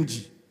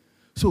KPMG.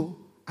 So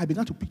I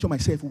began to picture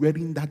myself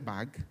wearing that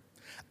bag.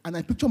 And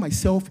I picture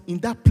myself in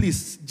that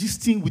place,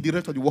 gisting with the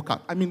rest of the workers.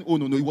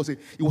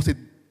 It was a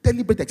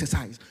deliberate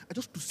exercise. I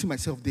just see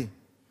myself there,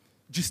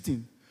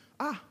 gisting.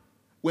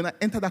 When I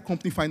entered that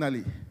company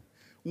finally,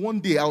 one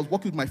day I was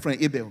working with my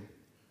friend Abel.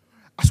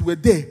 As we were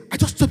there, I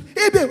just said,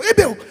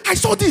 Abel, I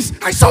saw this.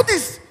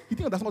 He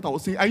didn't understand what I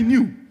was saying. I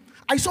knew.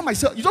 I saw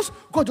myself.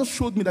 God just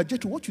showed me that,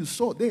 JETHRO, what you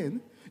saw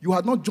then, you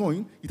had not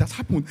joined, it has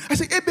happened. I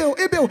said,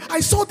 Abel, I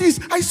saw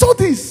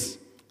this.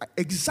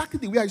 Exactly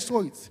the way I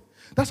saw it.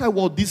 That's why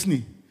Walt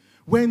Disney,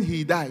 when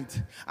he died,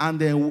 and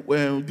then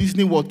when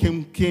Disney World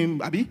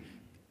came,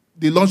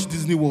 they launched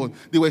Disney World.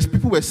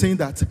 People were saying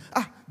that,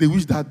 they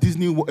wish that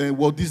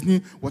Walt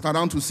Disney was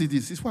around to see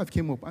this. His wife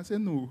came up and said,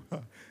 no,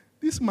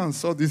 this man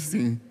saw this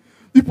thing.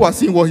 People are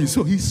seeing what he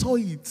saw. He saw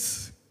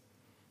it.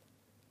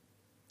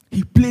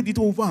 He played it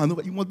over and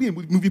over. You must be a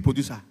movie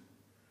producer.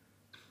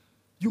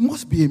 You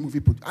must be a movie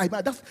producer.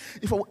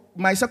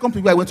 My second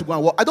people I went to go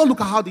and work, I don't look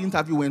at how the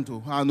interview went.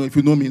 No, if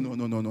you know me,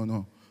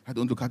 no. I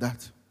don't look at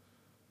that.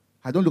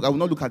 I will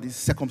not look at the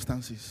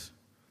circumstances.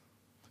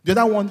 The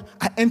other one,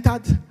 I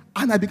entered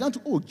And I began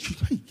to,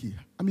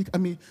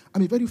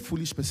 I'm a very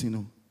foolish person, you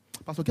know.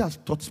 Pastor K has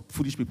taught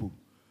foolish people.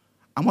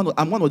 I'm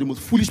one of the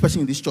most foolish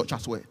person in this church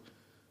as well.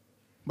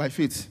 By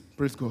faith,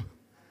 praise God.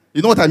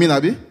 You know what I mean,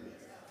 Abi?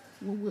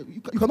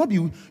 You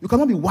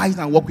cannot be wise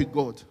and walk with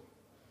God.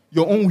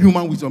 Your own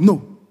human wisdom.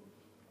 No.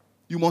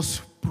 You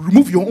must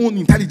remove your own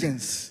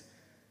intelligence.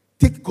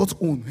 Take God's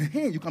own.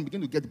 Hey, you can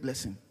begin to get the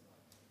blessing.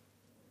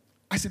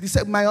 I said, this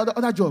is my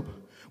other job.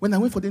 When I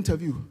went for the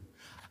interview,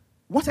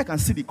 once I can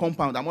see the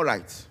compound, I'm all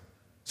right.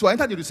 So I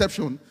entered the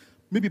reception.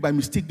 Maybe by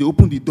mistake, they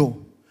opened the door.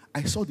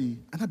 I saw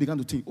and I began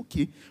to think,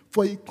 okay,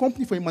 for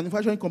a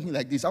manufacturing company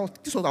like this,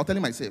 this was what I was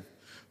telling myself.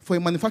 For a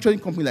manufacturing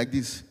company like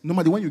this,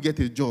 normally when you get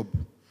a job,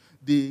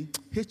 the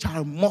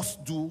HR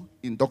must do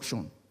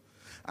induction.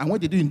 And when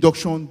they do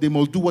induction, they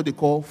must do what they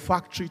call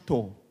factory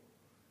tour.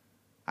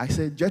 I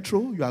said,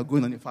 JETHRO, you are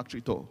going on a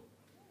factory tour.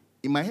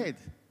 In my head,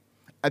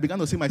 I began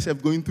to see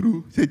myself going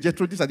through, say,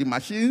 JETHRO, these are the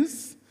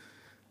machines.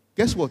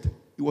 Guess what?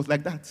 It was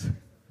like that.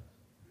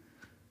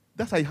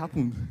 That's how it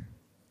happened.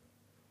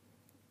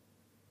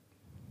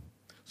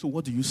 So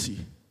what do you see?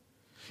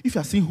 If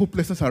you are seeing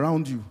hopelessness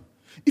around you,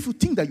 if you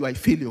think that you are a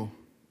failure,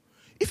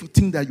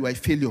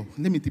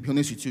 let me be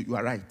honest with you, you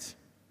are right.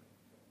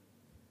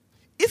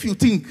 If you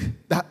think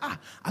that,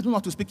 I don't know how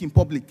to speak in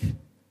public,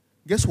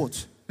 guess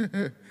what?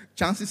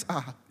 Chances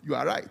are you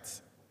are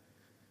right.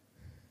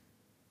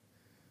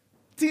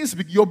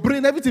 Your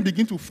brain, everything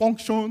begins to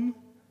function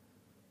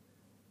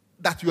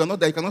that you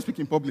cannot speak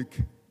in public.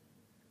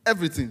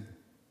 Everything.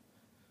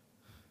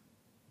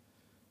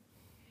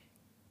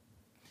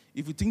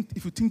 If you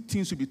think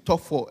things will be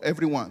tough for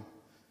everyone,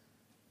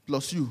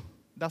 plus you,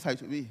 that's how it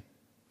will be.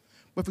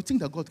 But if you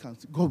think that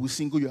God will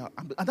single you out,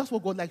 and that's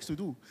what God likes to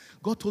do.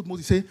 God told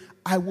Moses, say,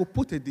 I will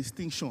put a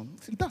distinction.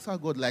 See, that's how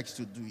God likes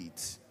to do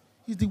it.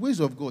 It's the ways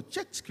of God.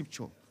 Check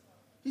scripture.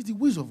 It's the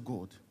ways of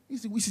God.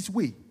 It's his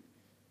way.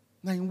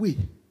 Now in way.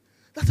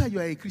 That's how you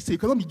are a Christian. You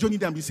cannot be joining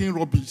them and be saying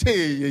rubbish.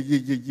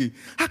 Hey.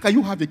 How can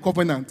you have a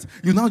covenant?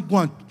 You now go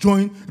and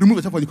remove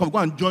yourself from the covenant, go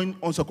and join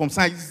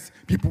uncircumcised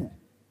people.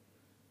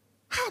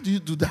 How do you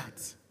do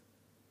that?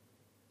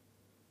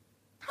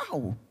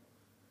 How?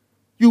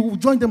 You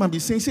join them and be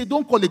saying,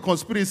 don't call a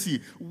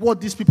conspiracy what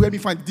these people, let me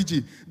find the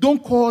DJ.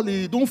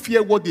 Don't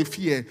fear what they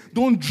fear.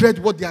 Don't dread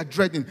what they are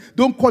dreading.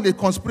 Don't call a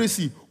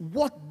conspiracy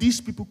what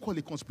these people call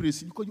a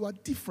conspiracy, because you are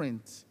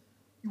different.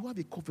 You have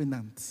a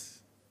covenant.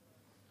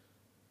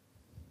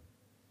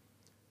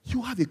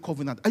 You have a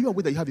covenant. Are you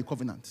aware that you have a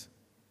covenant?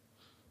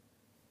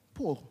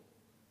 Paul,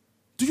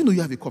 do you know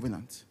you have a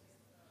covenant?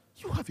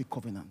 You have a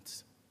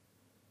covenant.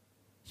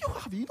 You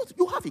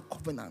have a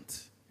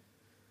covenant.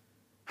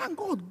 And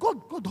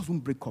God doesn't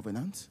break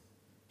covenants.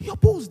 He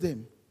opposes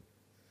them.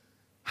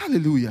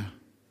 Hallelujah.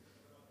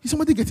 Is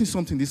somebody getting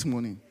something this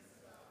morning?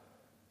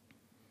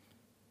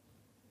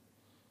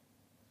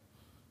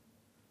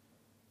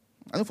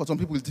 I know for some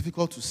people it's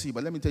difficult to see,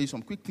 but let me tell you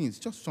some quick things.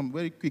 Just some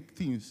very quick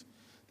things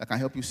that can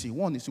help you see.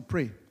 One is to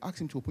pray.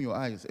 Ask him to open your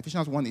eyes.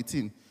 Ephesians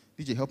 1:18.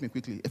 DJ, help me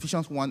quickly.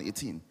 Ephesians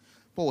 1:18.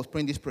 Paul was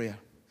praying this prayer.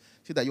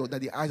 He said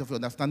that the eyes of your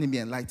understanding be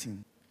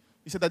enlightened.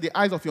 He said that the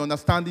eyes of your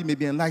understanding may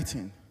be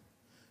enlightened,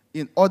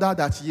 in order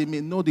that ye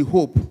may know the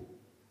hope.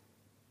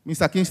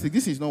 Mr. Kingsley,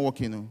 this is not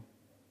working. No?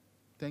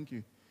 Thank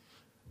you.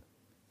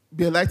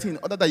 Be enlightened in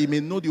order that ye may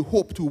know the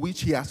hope to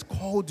which he has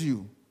called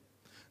you,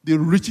 the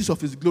riches of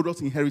his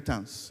glorious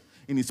inheritance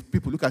in his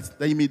people. Look at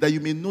that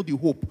you may know the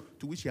hope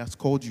to which he has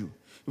called you.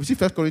 If you see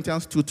 1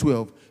 Corinthians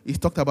 2:12, it's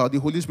talked about the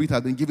Holy Spirit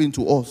has been given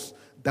to us,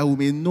 that we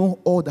may know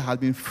all that has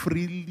been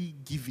freely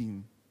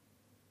given.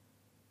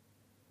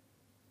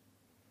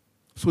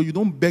 So you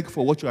don't beg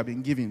for what you have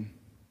been given.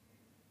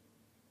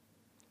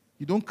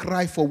 You don't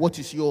cry for what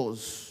is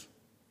yours.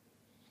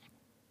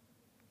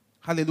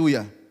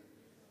 Hallelujah.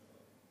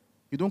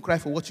 You don't cry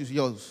for what is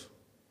yours.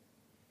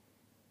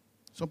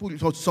 Some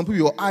people,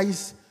 your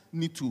eyes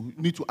need to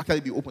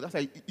actually be open. That's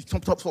why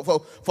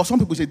for some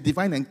people, it's a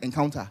divine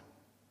encounter.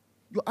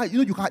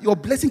 Your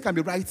blessing can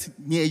be right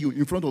near you,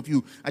 in front of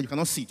you, and you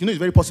cannot see it. You know, it's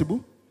very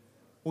possible.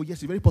 Oh yes,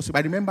 it's very possible.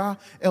 I remember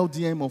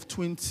LDM of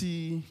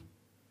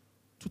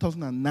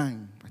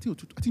 2009. I think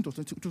it was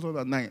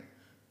 2009.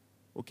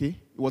 Okay,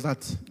 it was at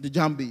the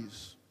Jam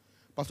Base.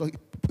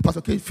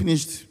 Pastor K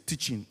finished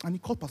teaching, and he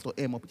called Pastor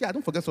M up. Yeah,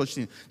 don't forget such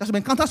things. There's some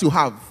encounters you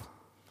have.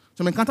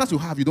 Some encounters you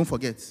have, you don't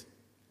forget.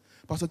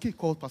 Pastor K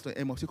called Pastor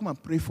M up. He said, come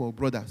and pray for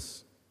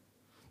brothers,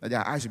 that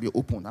their eyes will be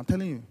opened. I'm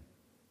telling you.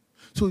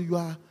 So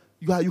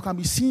you can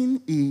be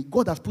seeing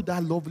God has put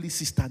that lovely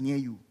sister near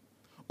you,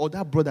 or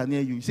that brother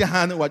near you. You say,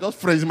 no, we're just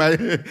friends.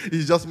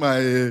 He's just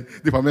my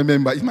department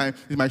member. He's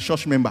my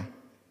church member.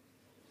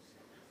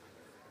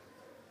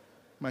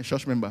 My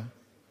church member.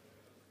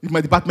 He's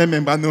my department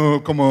member. No,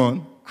 come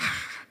on.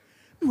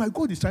 Meanwhile,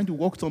 God is trying to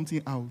work something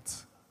out.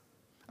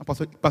 And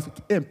Pastor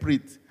M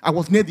prayed. I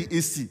was near the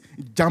AC,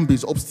 Jam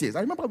Base upstairs.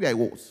 I remember where I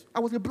was. I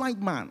was a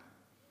blind man.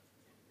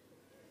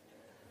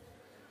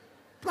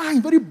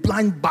 Blind, very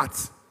blind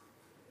bat.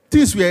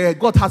 Things where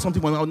God had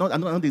something for me, I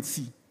don't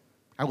see.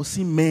 I was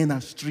seeing men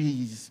as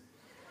trees.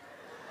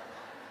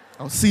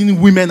 I was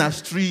seeing women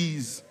as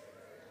trees.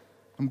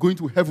 I'm going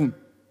to heaven.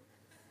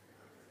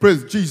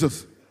 Praise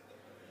Jesus.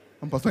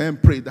 And Pastor M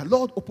prayed that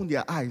Lord open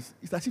their eyes.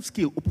 It's as if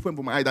scale open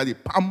from my eye that day.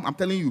 Pam, I'm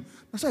telling you.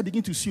 That's why I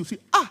begin to see you. Say,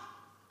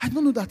 I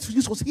don't know that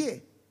Jesus was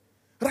here.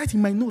 Right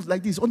in my nose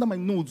like this, under my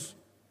nose.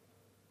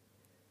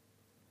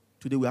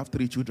 Today we have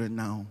 3 children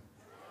now.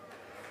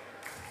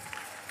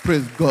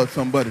 Praise God,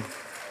 somebody.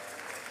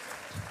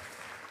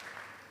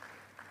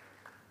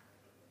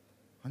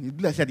 And you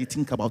like they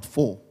think about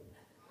 4.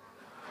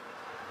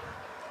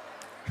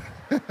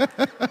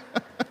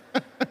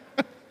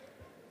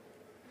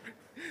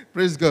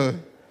 Praise God.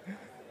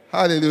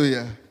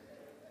 Hallelujah.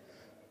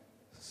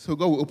 So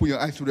God will open your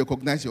eyes to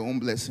recognize your own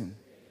blessing.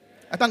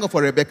 I thank God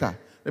for Rebecca.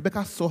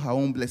 Rebecca saw her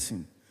own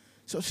blessing.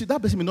 So that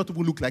blessing may not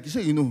even look like it. So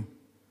you know,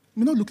 it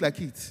may not look like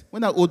it.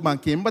 When that old man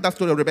came, remember that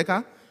story of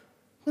Rebecca?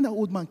 When that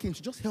old man came,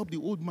 she just helped the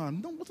old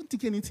man. No, wasn't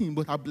taking anything,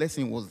 but her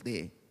blessing was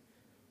there.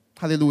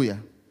 Hallelujah.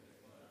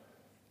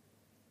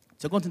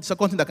 Second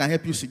thing that can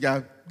help you see,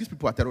 these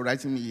people are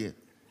terrorizing me here.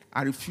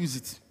 I refuse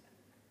it.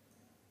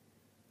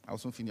 I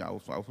was finished.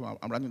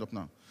 I'm running up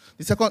now.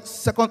 The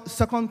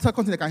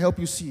second thing that can help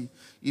you see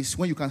is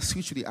when you can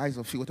switch to the eyes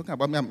of faith. We're talking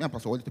about me and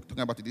Pastor Wally talking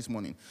about it this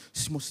morning.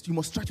 You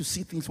must try to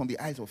see things from the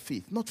eyes of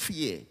faith, not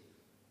fear.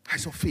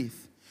 Eyes of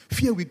faith.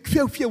 Fear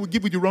will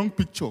give you the wrong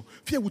picture.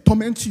 Fear will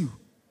torment you.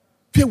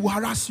 Fear will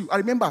harass you. I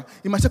remember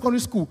in my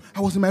secondary school,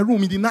 I was in my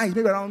room in the night,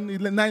 maybe around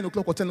 9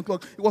 o'clock or 10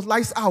 o'clock. It was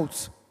lights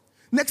out.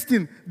 Next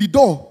thing, the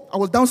door, I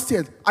was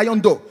downstairs, iron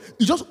door.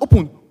 It just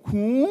opened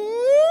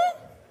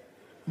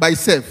by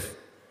itself.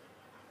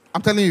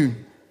 I'm telling you.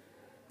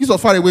 This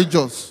was far away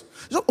just.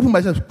 It just opened by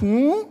itself.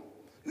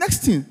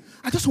 Next thing,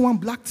 I just saw one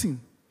black thing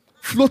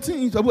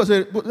floating into. I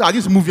said,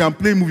 this movie, I'm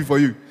playing movie for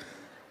you.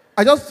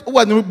 I just,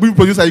 I the movie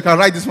producer, you can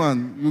write this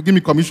one. You give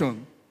me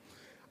commission.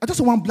 I just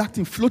saw one black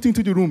thing floating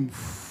into the room.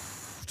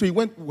 So he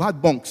went, we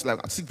had bunks,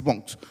 like 6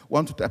 bunks.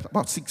 1 to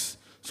about 6.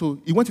 So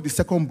he went to the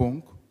second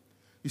bunk.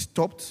 He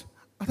stopped.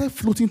 I started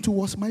floating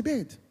towards my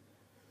bed.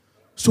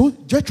 So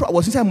JETHRO, I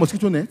was inside a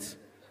mosquito net.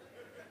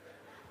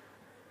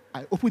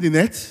 I opened the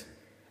net.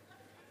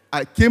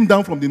 I came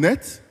down from the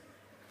net.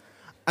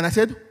 And I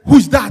said, who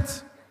is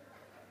that?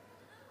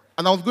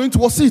 And I was going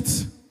towards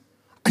it.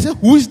 I said,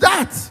 who is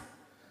that?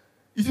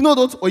 If you know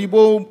that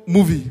Oyibo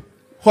movie,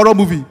 horror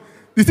movie,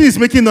 the thing is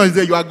making noise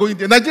there, you are going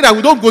there. Nigeria,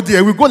 we don't go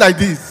there, we go like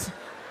this.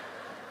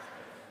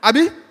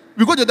 Abi,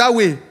 we go that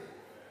way.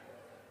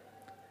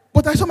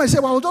 But I saw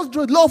myself, I was just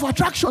doing law of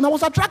attraction. I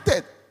was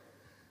attracted.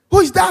 Who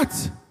is that?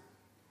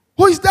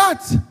 Who is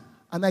that?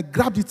 And I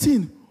grabbed the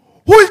thing.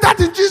 Who is that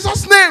in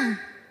Jesus' name?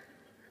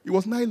 It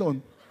was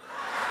nylon.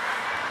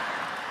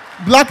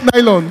 Black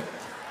nylon.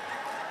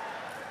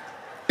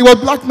 It was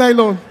black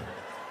nylon.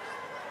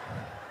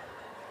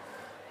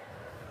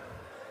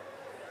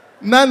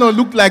 Nylon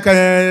looked like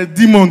a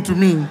demon to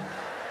me.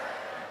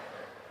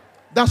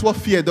 That's what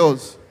fear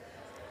does.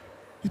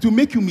 It will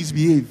make you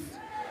misbehave.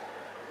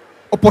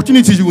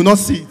 Opportunities, you will not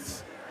see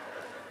it.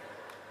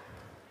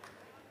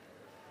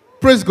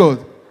 Praise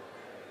God.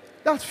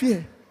 That's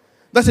fear.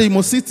 That's why you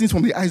must see things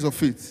from the eyes of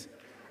faith.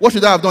 What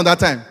should I have done that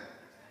time?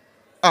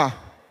 I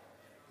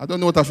don't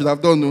know what I should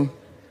have done, no.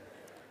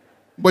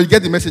 But you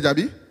get the message,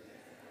 Abi?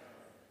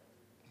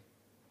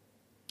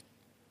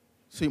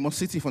 So you must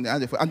see things from the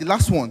eyes of faith. And the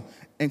last one,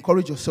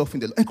 encourage yourself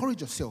in the Lord.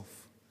 Encourage yourself.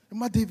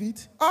 Remember David?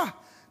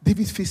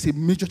 David faced a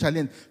major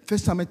challenge. 1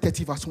 Samuel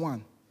 30 verse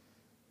 1.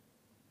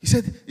 He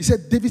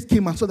said David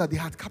came and saw that they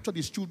had captured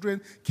his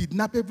children,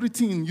 kidnapped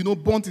everything,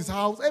 burnt his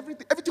house,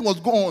 everything was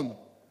gone.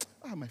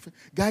 My friend.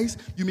 Guys,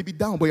 you may be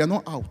down, but you're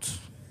not out.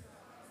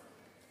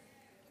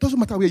 Doesn't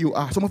matter where you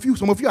are. Some of you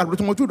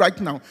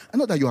right now, I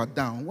know that you are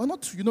down. Why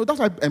not? That's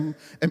why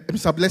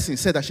Mr. Blessing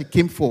said that she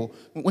came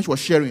when she was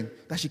sharing,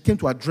 that she came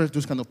to address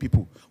those kind of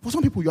people. For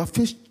some people, you have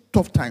faced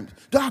tough times.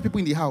 Do I have people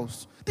in the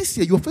house? This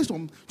year, you have faced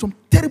some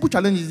terrible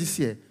challenges this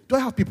year. Do I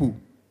have people?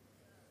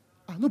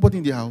 Nobody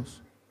in the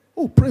house.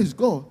 Oh, praise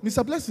God.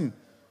 Mr. Blessing.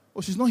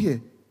 Oh, she's not here.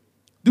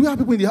 Do we have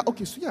people in the house?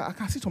 Okay, so yeah, I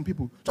can see some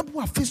people. Some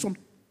people have faced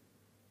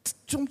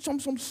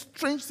some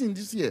strange things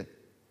this year.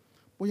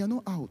 But you're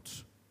not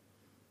out.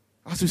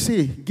 As we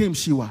say, game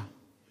Shiwa.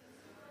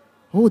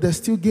 Oh, there's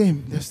still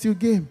game. There's still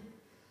game.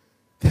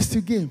 There's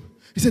still game.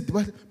 He said,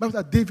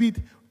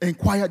 David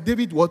inquired.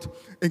 David what?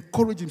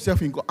 Encouraged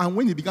himself in God. And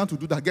when he began to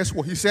do that, guess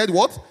what? He said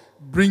what?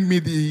 Bring me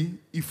the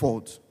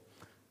ephod.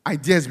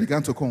 Ideas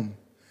began to come.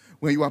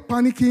 When you are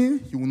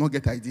panicking, you will not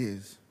get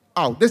ideas.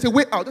 Out. There's a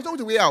way out. There's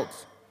always a way out.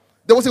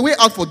 There was a way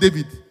out for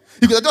David.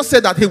 He could have just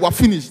said that, hey, we're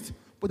finished.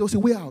 But there was a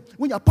way out.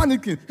 When you are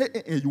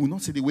panicking, you will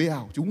not see the way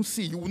out. You won't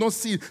see. You will not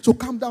see. So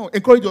calm down.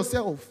 Encourage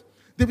yourself.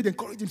 David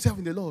encouraged himself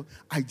in the Lord.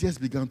 Ideas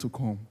began to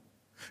come.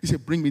 He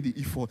said, bring me the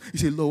ephod. He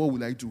said, Lord, what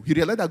will I do? He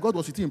realized that God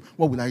was with him.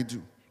 What will I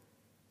do?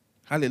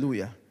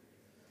 Hallelujah.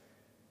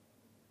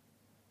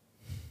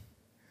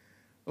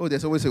 Oh,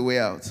 there's always a way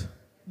out.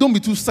 Don't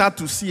be too sad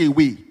to see a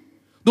way.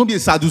 Don't be a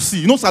Sadducee.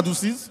 You know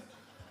Sadducees?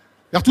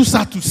 You are too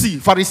sad to see.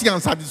 Pharisee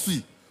and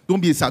Sadducee.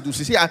 Don't be a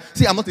Sadducee.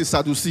 Say, I'm not a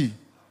Sadducee.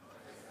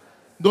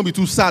 Don't be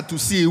too sad to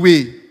see a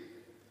way.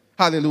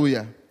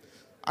 Hallelujah.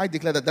 I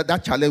declare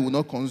that challenge will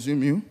not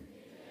consume you.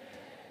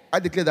 I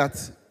declare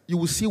that you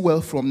will see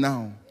well from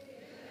now.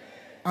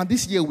 And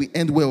this year will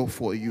end well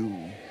for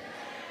you.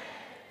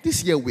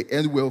 This year will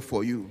end well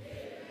for you.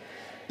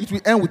 It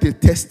will end with a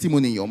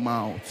testimony in your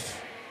mouth.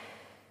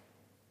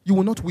 You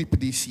will not weep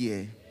this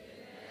year.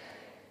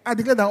 I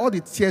declare that all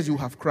the tears you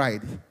have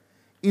cried,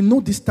 in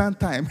no distant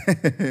time,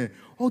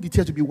 all the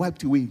tears will be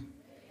wiped away.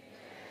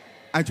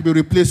 And to be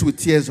replaced with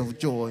tears of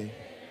joy.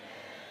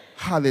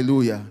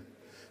 Hallelujah.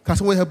 Can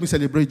someone help me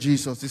celebrate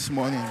Jesus this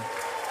morning?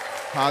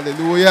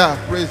 Hallelujah.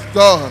 Praise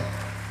God.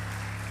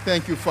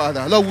 Thank you,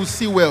 Father. Lord, we'll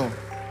see well.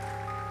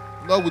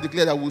 Lord, we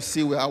declare that we'll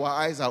see well. Our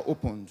eyes are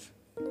opened.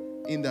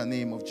 In the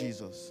name of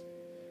Jesus.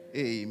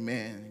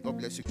 Amen. God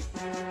bless you.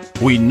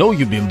 We know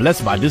you've been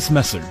blessed by this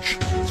message.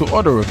 To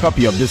order a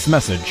copy of this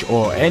message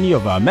or any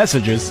of our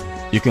messages,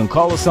 you can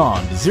call us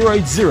on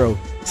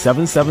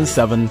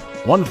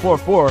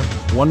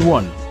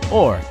 080-777-14411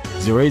 or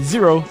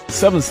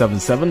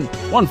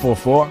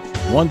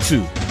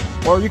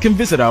 080-777-14412. Or you can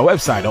visit our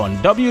website on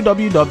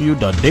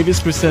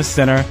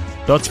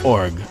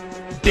www.davidschristiancenter.org.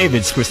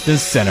 David's Christian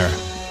Center,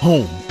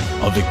 home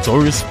of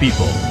victorious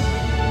people.